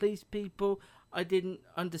main police people. I didn't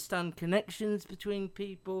understand connections between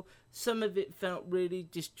people. Some of it felt really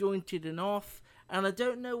disjointed and off. And I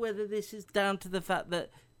don't know whether this is down to the fact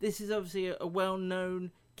that this is obviously a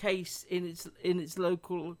well-known case in its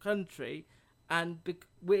local country, and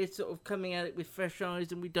we're sort of coming at it with fresh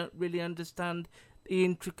eyes and we don't really understand the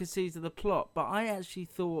intricacies of the plot. But I actually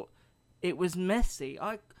thought it was messy.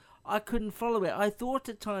 I couldn't follow it. I thought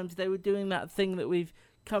at times they were doing that thing that we've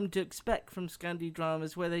come to expect from Scandi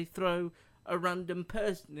dramas, where they throw a random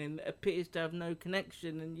person in that appears to have no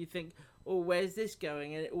connection, and you think, oh, where's this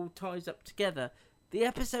going? And it all ties up together. The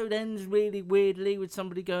episode ends really weirdly with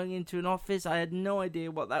somebody going into an office. I had no idea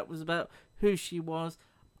what that was about, who she was.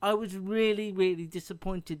 I was really, really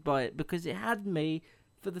disappointed by it because it had me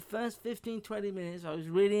for the first 15-20 minutes. I was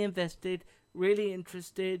really invested, really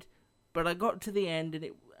interested, but I got to the end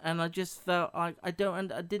and I just felt I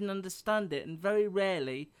didn't understand it, and very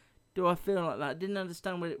rarely do I feel like that. I didn't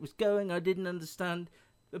understand where it was going. I didn't understand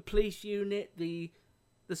the police unit, the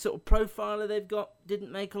sort of profiler they've got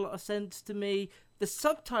didn't make a lot of sense to me. The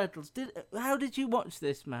subtitles how did you watch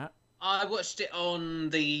this, Matt? I watched it on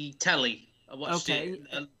the telly. I watched it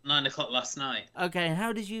at 9 o'clock last night. Okay, and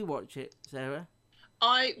how did you watch it, Sarah?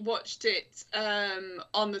 I watched it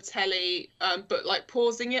on the telly, but like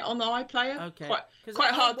pausing it on the iPlayer. Okay.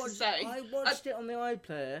 Quite hard to say. I watched it on the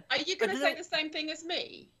iPlayer. Are you going to say the same thing as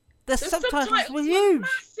me? The subtitles were huge.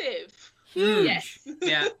 Massive. Huge.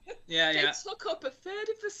 Yes. Yeah. They took up a third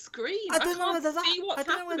of the screen. I don't know whether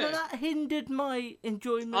happening. that hindered my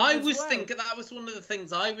enjoyment. I was thinking that was one of the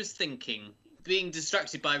things I was thinking, being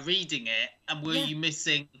distracted by reading it, and were you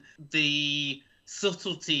missing the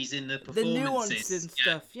subtleties in the performances? The nuances and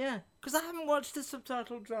stuff, yeah. Because I haven't watched a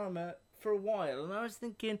subtitled drama for a while, and I was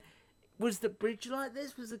thinking, was the bridge like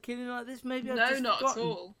this? Was the killing like this? Maybe I've just not forgotten. at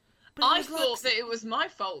all. But I thought that it was my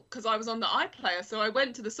fault because I was on the iPlayer, so I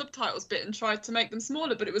went to the subtitles bit and tried to make them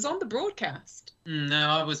smaller, but it was on the broadcast. No,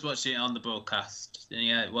 I was watching it on the broadcast.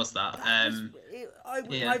 Yeah, it was that.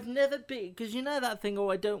 I've never been, because you know that thing.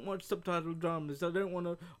 I don't watch subtitled dramas. I don't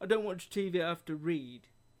watch TV. I have to read.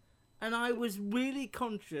 And I was really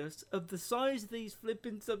conscious of the size of these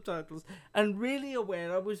flipping subtitles, and really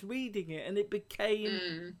aware I was reading it, and it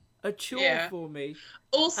became a chore for me.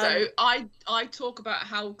 Also, I talk about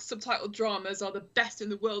how subtitled dramas are the best in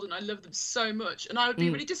the world and I love them so much, and I would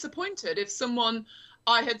be really disappointed if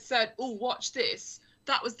I had said, oh, watch this,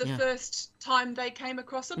 that was the first time they came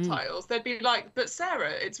across subtitles. They'd be like, but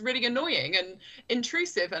Sarah, it's really annoying and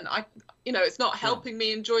intrusive, and it's not helping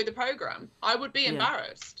me enjoy the program. I would be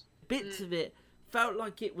embarrassed. Bits of it felt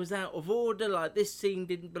like it was out of order, like this scene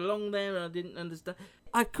didn't belong there, and I didn't understand.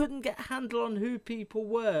 I couldn't get a handle on who people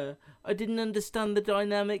were. I didn't understand the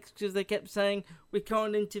dynamics because they kept saying, we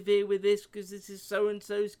can't interfere with this because this is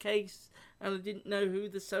so-and-so's case, and I didn't know who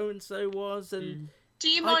the so-and-so was. And do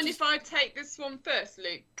you mind if I take this one first,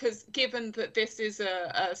 Luke? Because given that this is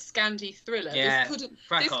a Scandi thriller, this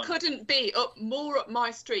couldn't be more up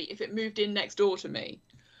my street if it moved in next door to me.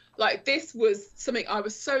 Like, this was something I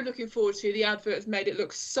was so looking forward to. The adverts made it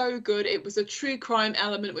look so good. It was a true crime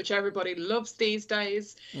element, which everybody loves these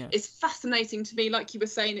days. Yeah. It's fascinating to me. Like you were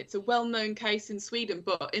saying, it's a well-known case in Sweden,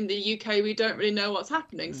 but in the UK, we don't really know what's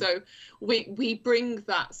happening. So we bring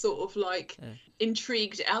that sort of like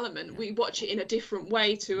intrigued element. We watch it in a different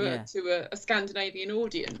way to a Scandinavian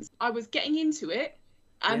audience. I was getting into it.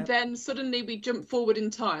 And then suddenly we jump forward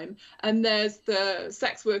in time and there's the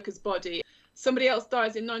sex worker's body. Somebody else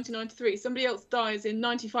dies in 1993. Somebody else dies in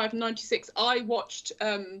 95 and 96. I watched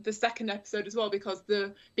the second episode as well because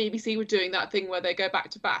the BBC were doing that thing where they go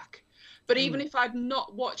back to back. But even if I'd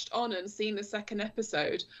not watched on and seen the second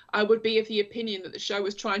episode, I would be of the opinion that the show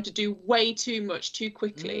was trying to do way too much too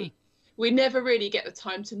quickly. We never really get the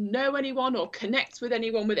time to know anyone or connect with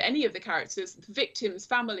anyone, with any of the characters, victims,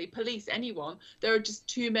 family, police, anyone. There are just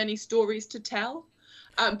too many stories to tell.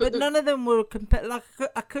 But none of them were like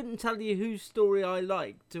I couldn't tell you whose story I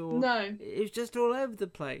liked, or no, it was just all over the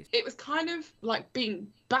place. It was kind of like being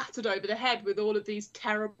battered over the head with all of these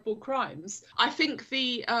terrible crimes. I think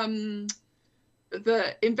the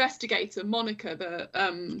investigator Monica,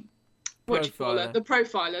 the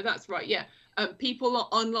profiler, that's right, yeah. People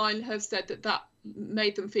online have said that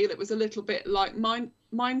made them feel it was a little bit like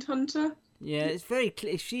Mindhunter. Yeah, it's very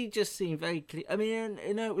clear. She just seemed very clear. I mean,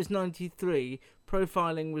 you know, it was 93.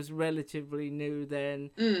 Profiling was relatively new then,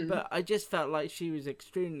 but I just felt like she was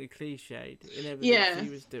extremely cliched in everything she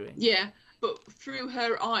was doing. Yeah, but through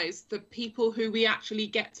her eyes, the people who we actually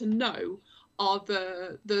get to know are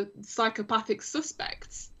the psychopathic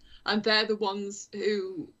suspects. And they're the ones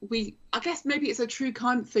who I guess maybe it's a true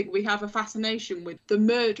crime thing, we have a fascination with the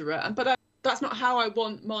murderer. But that's not how I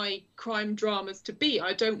want my crime dramas to be.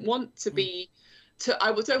 I don't want to be...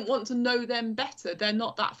 I don't want to know them better. They're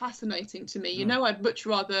not that fascinating to me. You know, I'd much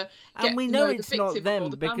rather get and we to know know it's the not victim them or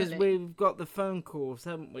the because family. we've got the phone calls,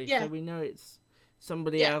 haven't we? Yeah. So we know it's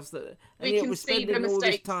somebody else that. And We yet can we're see spending the all this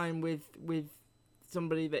mistakes. time with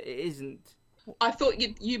somebody that it isn't. I thought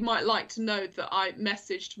you might like to know that I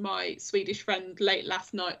messaged my Swedish friend late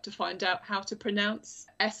last night to find out how to pronounce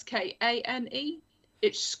Skane.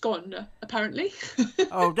 It's Skåne, apparently.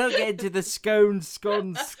 Oh, don't get into the scone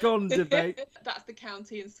debate. That's the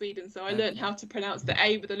county in Sweden, so I learned how to pronounce the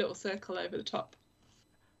A with a little circle over the top.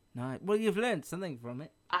 No. Well, you've learned something from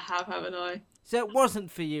it. I have, haven't I? So it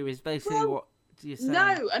wasn't for you, is basically what you're saying.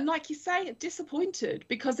 No, and like you say, disappointed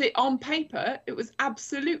because on paper it was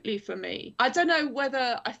absolutely for me. I don't know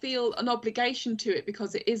whether I feel an obligation to it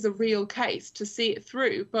because it is a real case to see it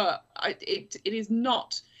through, but it is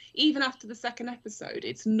not. Even after the second episode,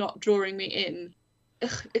 it's not drawing me in.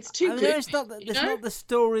 Ugh, it's too good. It's not the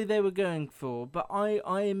story they were going for, but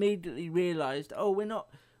I immediately realised, we're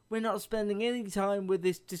not spending any time with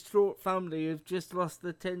this distraught family who've just lost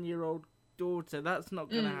their 10-year-old daughter. That's not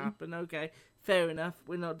going to happen. Okay, fair enough.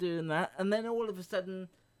 We're not doing that. And then all of a sudden,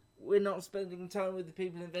 we're not spending time with the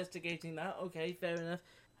people investigating that. Okay, fair enough.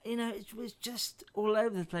 It was just all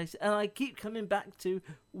over the place. And I keep coming back to,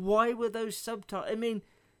 why were those subtitles? I mean,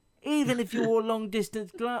 even if you wore long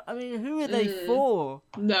distance glass, I mean, who are they for?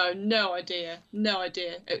 No idea.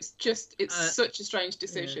 It's such a strange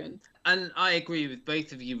decision. Yeah. And I agree with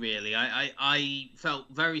both of you, really. I felt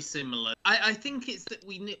very similar. I think it's that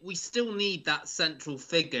we still need that central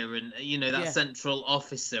figure and, that central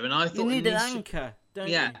officer. And I thought you need an anchor, don't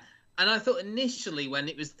you? Yeah. And I thought initially when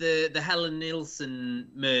it was the Helen Nielsen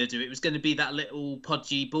murder, it was going to be that little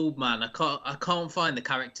podgy bald man. I can't find the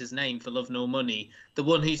character's name for love nor money. The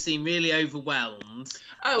one who seemed really overwhelmed.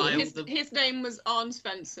 Oh, his name was Arne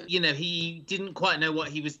Svensson. He didn't quite know what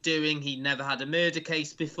he was doing. He'd never had a murder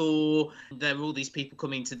case before. There were all these people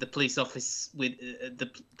coming to the police office with the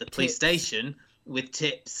police station with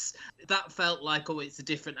tips. That felt like, it's a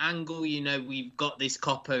different angle. We've got this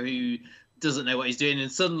copper who doesn't know what he's doing,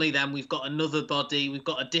 and suddenly then we've got another body, we've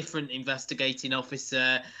got a different investigating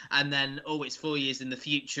officer, and then it's 4 years in the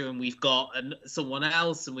future and we've got someone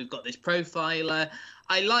else, and we've got this profiler.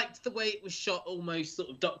 I liked the way it was shot, almost sort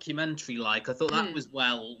of documentary like. I thought that was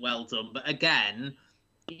well done, but again,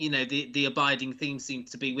 the abiding theme seems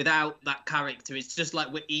to be without that character, it's just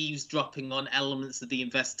like we're eavesdropping on elements of the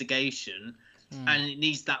investigation. And it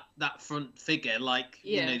needs that front figure, like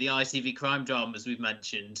the ITV crime dramas we've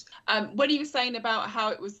mentioned. When you were saying about how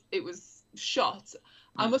it was shot,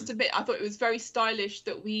 I must admit I thought it was very stylish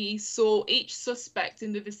that we saw each suspect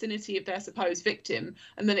in the vicinity of their supposed victim,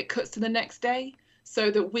 and then it cuts to the next day,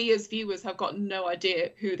 so that we as viewers have got no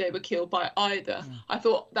idea who they were killed by either. I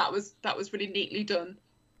thought that was really neatly done.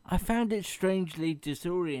 I found it strangely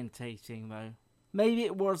disorientating though. Maybe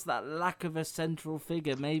it was that lack of a central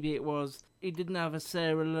figure. Maybe it was he didn't have a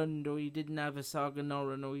Sarah Lund, or he didn't have a Saga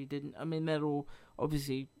Nolan, or he didn't... I mean, they're all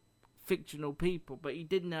obviously fictional people, but he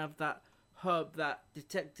didn't have that hub, that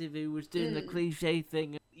detective who was doing the cliche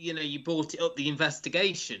thing. You brought it up, the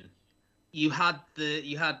investigation. You had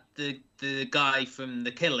the guy from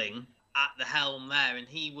The Killing at the helm there, and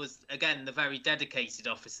he was, again, the very dedicated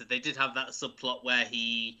officer. They did have that subplot where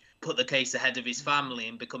he put the case ahead of his family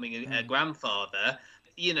and becoming a grandfather.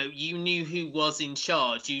 You knew who was in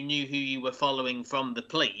charge, you knew who you were following from the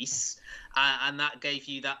police, and that gave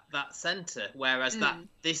you that centre, whereas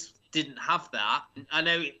this didn't have that. I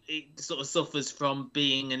know it sort of suffers from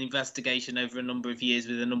being an investigation over a number of years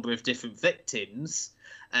with a number of different victims,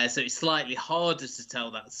 so it's slightly harder to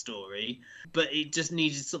tell that story, but it just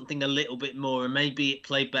needed something a little bit more, and maybe it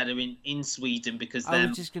played better in Sweden because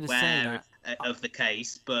they're aware of the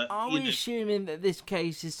case. But are we assuming that this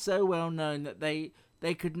case is so well known that they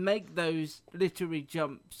could make those literary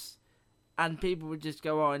jumps and people would just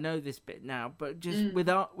go, I know this bit now, but just with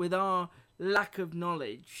our lack of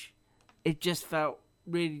knowledge, it just felt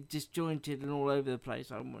really disjointed and all over the place,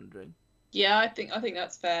 I'm wondering. Yeah, I think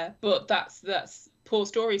that's fair, but that's poor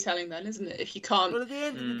storytelling then, isn't it? If you can't... Well, at the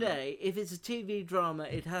end of the day, if it's a TV drama,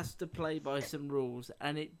 it has to play by some rules,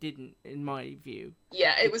 and it didn't, in my view.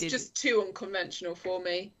 Yeah, it was just too unconventional for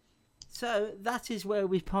me. So that is where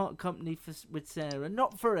we part company with Sarah.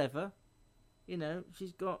 Not forever.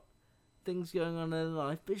 She's got things going on in her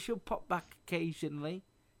life, but she'll pop back occasionally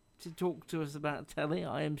to talk to us about telly,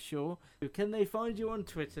 I am sure. Can they find you on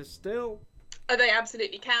Twitter still? Oh, they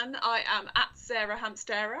absolutely can. I am at Sarah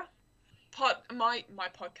Hamstera. My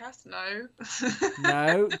podcast, no.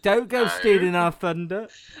 No, don't go stealing our thunder.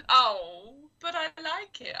 Oh, but I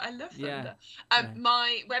like it. I love thunder.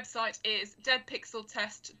 My website is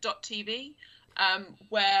deadpixeltest.tv,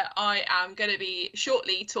 where I am going to be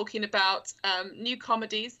shortly talking about new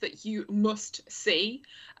comedies that you must see.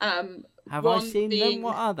 Have I seen them?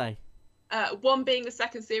 What are they? One being the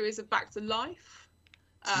second series of Back to Life.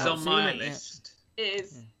 It's on my list.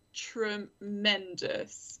 Is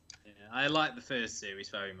tremendous. Yeah, I like the first series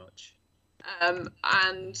very much.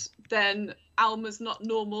 And then Alma's Not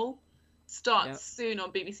Normal starts soon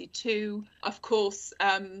on BBC Two. Of course,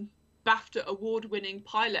 BAFTA award-winning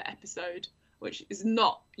pilot episode, which is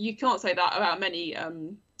not... You can't say that about many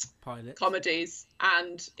comedies,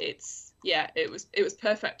 and it was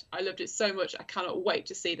perfect. I loved it so much. I cannot wait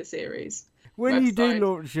to see the series. When you do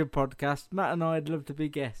launch your podcast, Matt and I'd love to be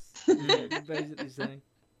guests. Basically saying.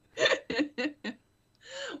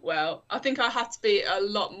 Well, I think I had to be a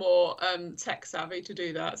lot more tech savvy to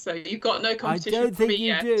do that. So you've got no competition. I don't think you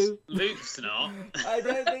yet. do. Luke's not. I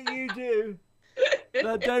don't think you do.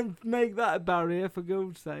 But don't make that a barrier, for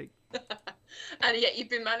God's sake. And yet you've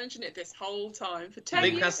been managing it this whole time for 10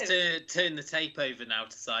 Luke years. has to turn the tape over now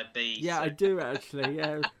to side B. Yeah, so. I do actually.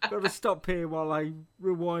 Yeah, got to stop here while I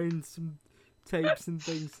rewind some tapes and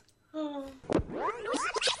things.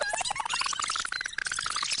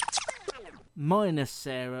 Minus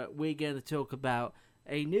Sarah, we're going to talk about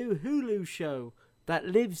a new Hulu show that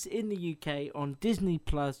lives in the UK on Disney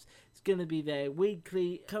Plus. It's going to be there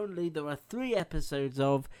weekly. Currently, there are 3 episodes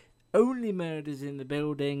of Only Murders in the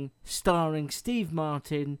Building, starring Steve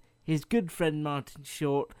Martin, his good friend Martin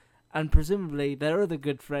Short, and presumably their other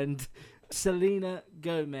good friend, Selena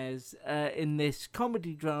Gomez, in this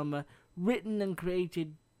comedy drama written and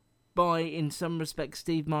created by, in some respects,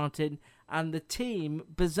 Steve Martin and the team,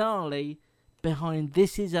 bizarrely, behind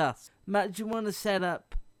This Is Us. Matt, do you want to set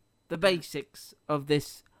up the basics of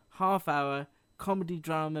this half-hour comedy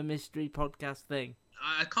drama mystery podcast thing?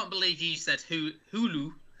 I can't believe you said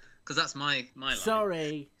Hulu, because that's my line.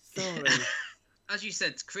 Sorry. As you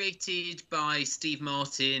said, created by Steve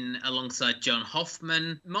Martin alongside John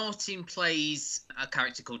Hoffman. Martin plays a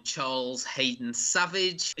character called Charles Hayden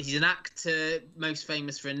Savage. He's an actor most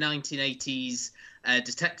famous for a 1980s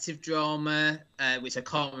detective drama, which I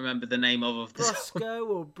can't remember the name of. Brosco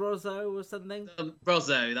or Brozo or something?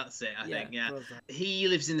 Brozo, that's it, I think, yeah. Brozo. He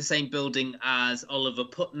lives in the same building as Oliver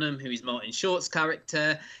Putnam, who is Martin Short's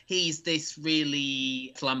character. He's this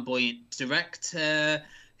really flamboyant director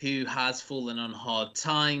who has fallen on hard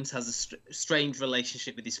times, has a strange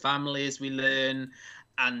relationship with his family, as we learn.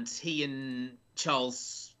 And he and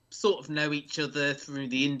Charles sort of know each other through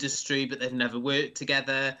the industry, but they've never worked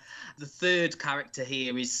together. The third character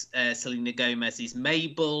here is Selena Gomez's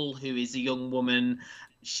Mabel, who is a young woman.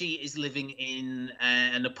 She is living in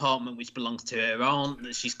an apartment which belongs to her aunt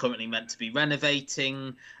that she's currently meant to be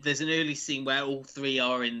renovating. There's an early scene where all 3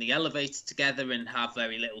 are in the elevator together and have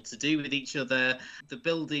very little to do with each other. The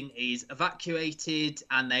building is evacuated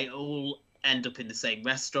and they all end up in the same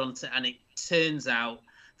restaurant. And it turns out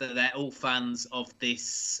that they're all fans of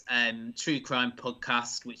this true crime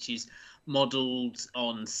podcast, which is modelled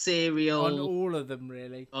on Serial. On all of them,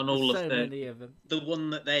 really. On all There's of so them. many of them. The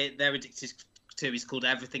one that they're addicted to is called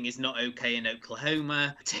Everything Is Not Okay in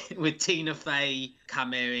Oklahoma, with Tina Fey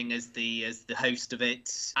cameoing as the host of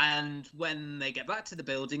it. And when they get back to the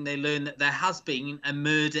building, they learn that there has been a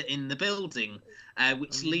murder in the building,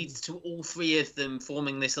 which leads to all 3 of them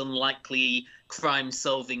forming this unlikely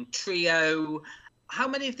crime-solving trio. How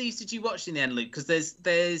many of these did you watch in the end, Luke? Because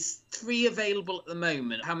there's 3 available at the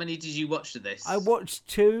moment. How many did you watch of this? I watched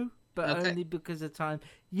 2, but only because of time.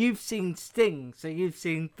 You've seen Sting, so you've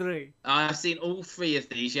seen 3. I've seen all 3 of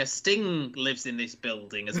these. Yeah, Sting lives in this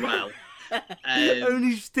building as well.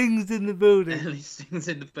 Only Sting's in the building. Only Sting's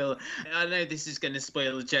in the building. I know this is going to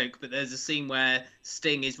spoil the joke, but there's a scene where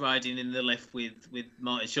Sting is riding in the lift with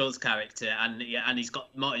Martin Short's character, and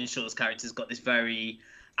Martin Short's character's got this very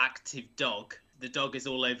active dog. The dog is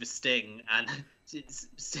all over Sting, and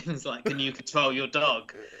Sting's like, "Can you control your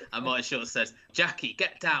dog?" And Martin Short says, "Jackie,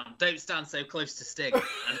 get down. Don't stand so close to Sting."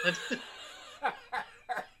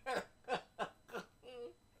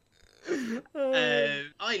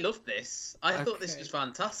 I love this. I thought this was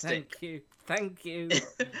fantastic. Thank you.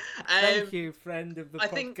 Thank you, friend of the podcast. I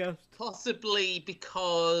think possibly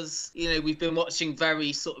because, we've been watching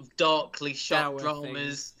very sort of darkly shot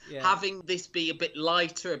dramas. Yeah. Having this be a bit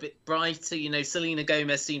lighter, a bit brighter. Selena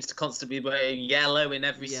Gomez seems to constantly be wearing yellow in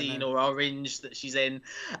every scene, or orange that she's in.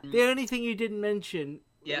 The only thing you didn't mention,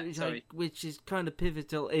 which is kind of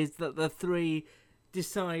pivotal, is that the 3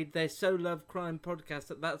 decide they so love crime podcast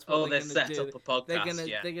that's what they're going to do. Set up a podcast.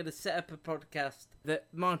 They're going to set up a podcast that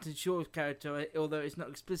Martin Short's character, although it's not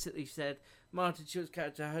explicitly said, Martin Short's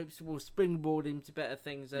character hopes will springboard him to better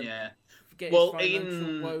things and get his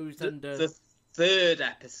financial woes under. The 3rd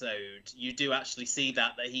episode, you do actually see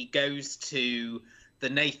that he goes to the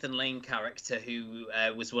Nathan Lane character, who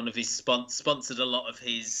was one of his sponsored a lot of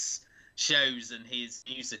his shows and his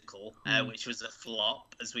musical, which was a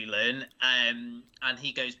flop, as we learn, and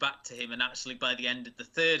he goes back to him, and actually by the end of the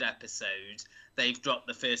 3rd episode they've dropped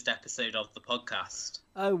the 1st episode of the podcast.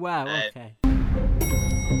 Oh wow. Okay.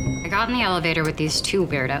 I got in the elevator with these 2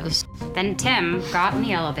 weirdos. Then Tim got in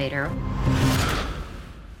the elevator.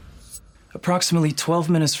 Approximately 12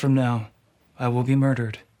 minutes from now, I will be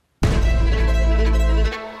murdered.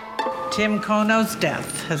 Tim Kono's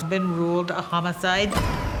death has been ruled a homicide,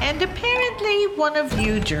 and apparently one of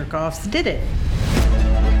you jerk-offs did it.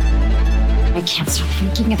 I can't stop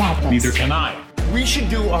thinking about this. Neither can I. We should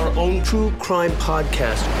do our own true crime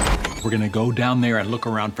podcast. We're gonna go down there and look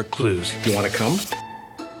around for clues. You wanna come?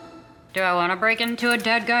 Do I want to break into a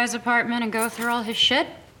dead guy's apartment and go through all his shit?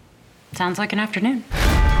 Sounds like an afternoon.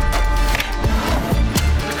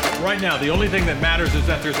 Right now, the only thing that matters is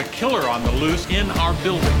that there's a killer on the loose in our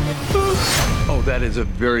building. Oh, that is a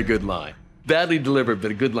very good line. Badly delivered,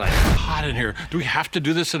 but a good line. Hot in here. Do we have to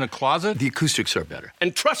do this in a closet? The acoustics are better.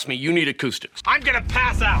 And trust me, you need acoustics. I'm gonna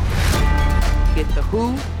pass out. Get the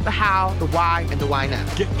who, the how, the why, and the why now.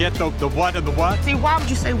 Get the what and the what? See, why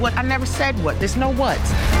would you say what? I never said what. There's no what.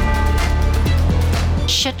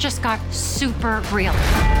 Shit just got super real.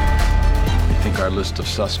 I think our list of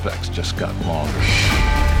suspects just got longer.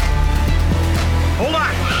 Hold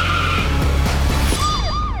on!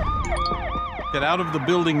 Get out of the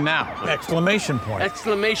building now! Exclamation point.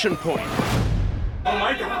 Exclamation point. Oh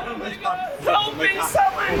my God! Oh my God! Help me,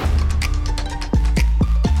 someone!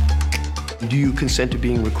 Do you consent to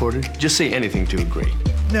being recorded? Just say anything to agree.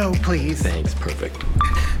 No, please. Thanks, perfect.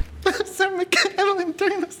 We're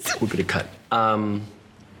gonna cut.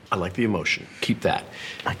 I like the emotion. Keep that.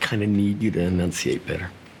 I kind of need you to enunciate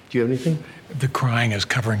better. Do you have anything? The crying is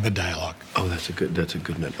covering the dialogue. Oh, that's a good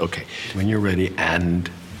note. Okay, when you're ready,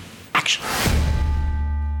 and action.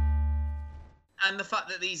 And the fact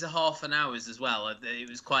that these are half an hours as well, it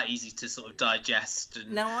was quite easy to sort of digest.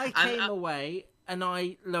 Now, I came away and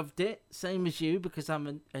I loved it, same as you, because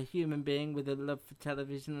I'm a human being with a love for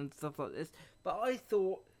television and stuff like this. But I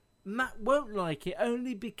thought Matt won't like it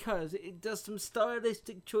only because it does some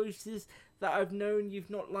stylistic choices that I've known you've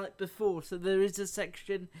not liked before. So there is a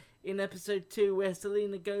section in episode 2 where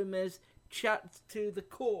Selena Gomez chats to the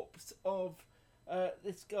corpse of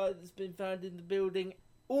this guy that's been found in the building,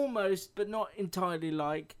 almost but not entirely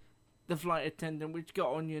like the flight attendant, which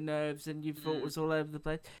got on your nerves and you thought was all over the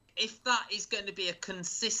place. If that is going to be a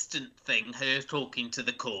consistent thing, her talking to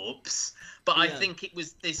the corpse, but yeah. I think it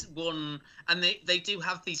was this one, and they do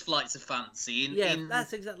have these flights of fancy.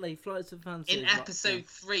 That's exactly, flights of fancy. In episode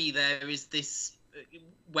 3, there is this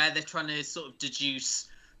where they're trying to sort of deduce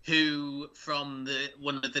who from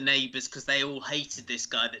one of the neighbours, because they all hated this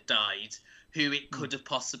guy that died, who it could have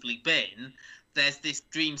possibly been. There's this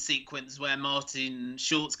dream sequence where Martin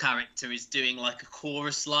Short's character is doing like a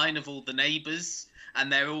chorus line of all the neighbours,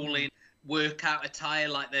 and they're all in workout attire,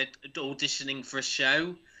 like they're auditioning for a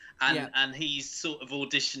show, and he's sort of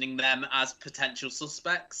auditioning them as potential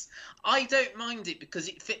suspects. I don't mind it because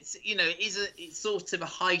it fits, it's sort of a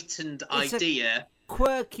heightened idea.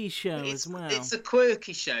 Quirky show as well. It's a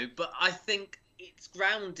quirky show, but I think it's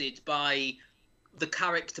grounded by the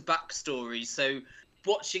character backstory. So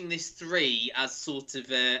watching this 3 as sort of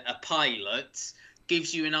a pilot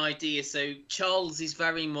gives you an idea. So Charles is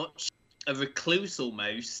very much a recluse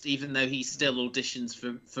almost, even though he still auditions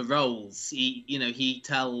for roles. He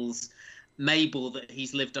tells Mabel that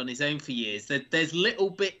he's lived on his own for years. There's little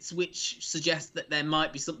bits which suggest that there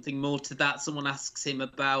might be something more to that. Someone asks him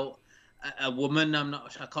about a woman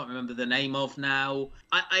I can't remember the name of now.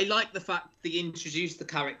 I like the fact they introduced the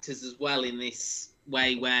characters as well in this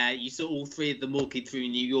way, where you saw all 3 of them walking through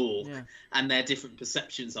New York and their different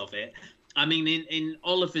perceptions of it. I mean, in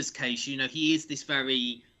Oliver's case, he is this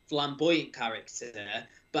very flamboyant character,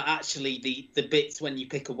 but actually the bits when you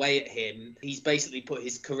pick away at him, he's basically put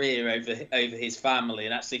his career over his family.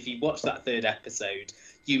 And actually, if you watch that 3rd episode,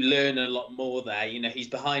 you learn a lot more there. He's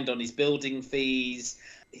behind on his building fees.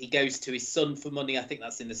 He goes to his son for money. I think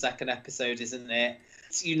that's in the 2nd episode, isn't it?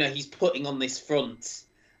 So, he's putting on this front.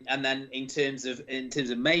 And then in terms of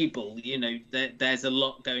Mabel, there's a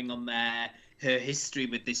lot going on there. Her history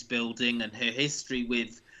with this building and her history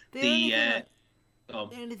with the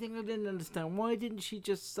only thing I didn't understand, why didn't she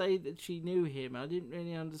just say that she knew him? I didn't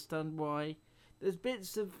really understand why. There's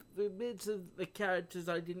bits of the characters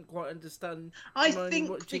I didn't quite understand. I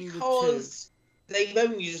think because they've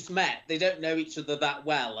only just met, they don't know each other that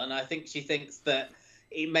well, and I think she thinks that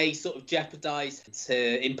it may sort of jeopardise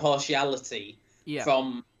her impartiality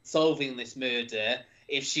from solving this murder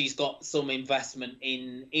if she's got some investment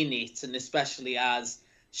in it, and especially as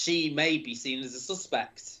she may be seen as a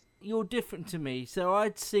suspect. You're different to me, so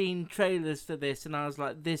I'd seen trailers for this and I was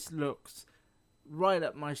like, this looks right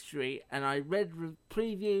up my street, and I read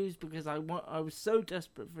previews because I was so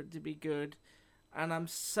desperate for it to be good. And I'm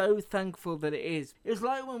so thankful that it is. It was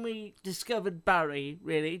like when we discovered Barry,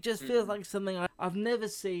 really. It just feels like something I've never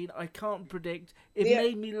seen, I can't predict. It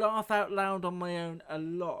made me laugh out loud on my own a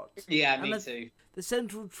lot. Yeah, me too. The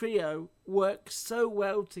central trio works so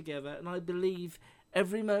well together, and I believe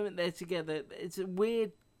every moment they're together, it's a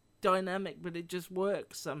weird dynamic, but it just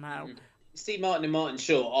works somehow. Steve Martin and Martin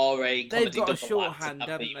Short are a comedy They've got a double shorthand,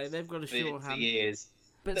 act, haven't they? They've got a shorthand. For years.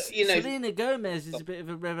 But you know, Selena Gomez is a bit of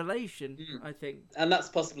a revelation, I think. And that's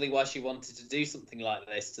possibly why she wanted to do something like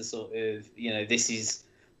this, to sort of, this is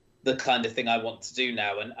the kind of thing I want to do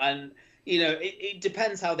now. And it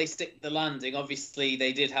depends how they stick the landing. Obviously,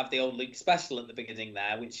 they did have the old Luke special at the beginning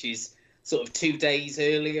there, which is sort of 2 days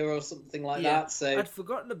earlier or something like that. So I'd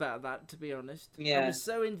forgotten about that, to be honest. Yeah. I was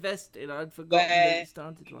so invested, I'd forgotten that it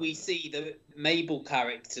started like we see the Mabel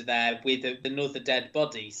character there with another dead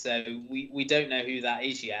body, so we don't know who that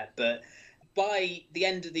is yet. But by the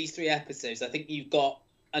end of these 3 episodes, I think you've got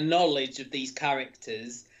a knowledge of these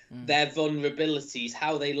characters, their vulnerabilities,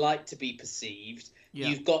 how they like to be perceived. Yeah.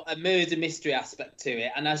 You've got a murder mystery aspect to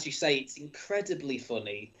it, and as you say, it's incredibly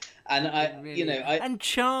funny, and and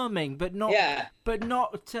charming, but not,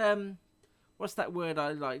 what's that word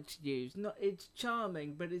I like to use? It's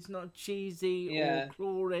charming, but it's not cheesy or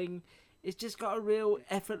clawing. It's just got a real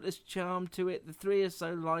effortless charm to it. The 3 are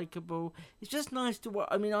so likeable. It's just nice to watch.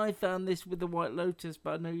 I mean, I found this with The White Lotus,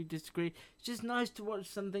 but I know you disagree. It's just nice to watch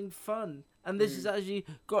something fun. And this has actually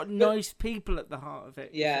got nice people at the heart of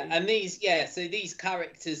it. Yeah, and so these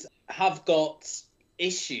characters have got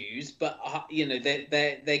issues, but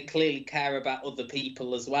they clearly care about other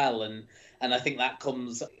people as well, and I think that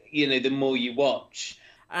comes the more you watch.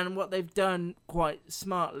 And what they've done quite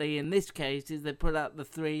smartly in this case is they put out the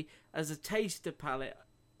 3 as a taster palette,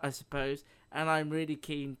 I suppose, and I'm really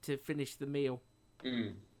keen to finish the meal.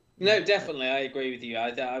 No, definitely, I agree with you.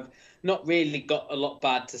 I've not really got a lot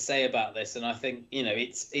bad to say about this, and I think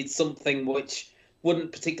it's something which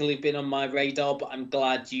wouldn't particularly have been on my radar, but I'm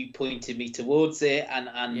glad you pointed me towards it, and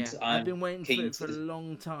I've been waiting for it for a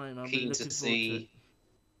long time. I'm keen to see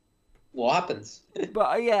what happens. But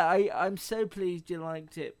I'm so pleased you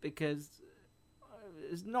liked it, because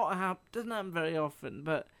it's doesn't happen very often,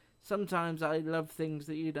 but sometimes I love things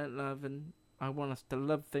that you don't love, and I want us to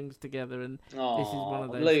love things together, and this is one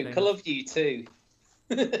of those Luke, things. I love you too.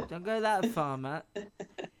 Don't go that far, Matt.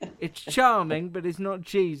 It's charming, but it's not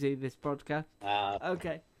cheesy, this podcast.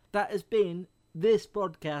 Okay, that has been this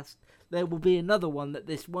podcast. There will be another one that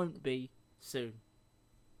this won't be soon.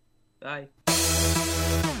 Bye.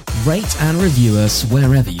 Rate and review us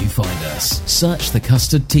wherever you find us. Search The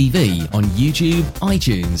Custard TV on YouTube,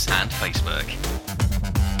 iTunes, and Facebook.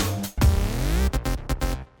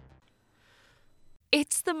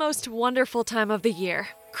 It's the most wonderful time of the year,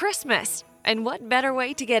 Christmas. And what better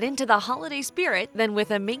way to get into the holiday spirit than with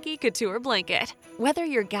a Minky Couture blanket? Whether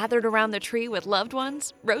you're gathered around the tree with loved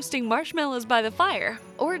ones, roasting marshmallows by the fire,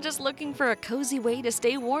 or just looking for a cozy way to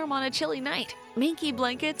stay warm on a chilly night, Minky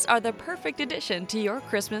blankets are the perfect addition to your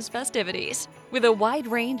Christmas festivities. With a wide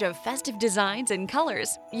range of festive designs and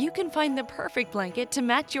colors, you can find the perfect blanket to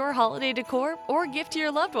match your holiday decor or gift to your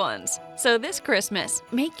loved ones. So this Christmas,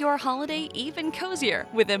 make your holiday even cozier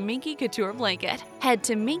with a Minky Couture blanket. Head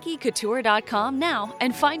to minkycouture.com now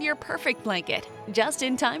and find your perfect blanket, just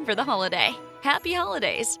in time for the holiday. Happy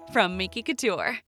holidays from Minky Couture.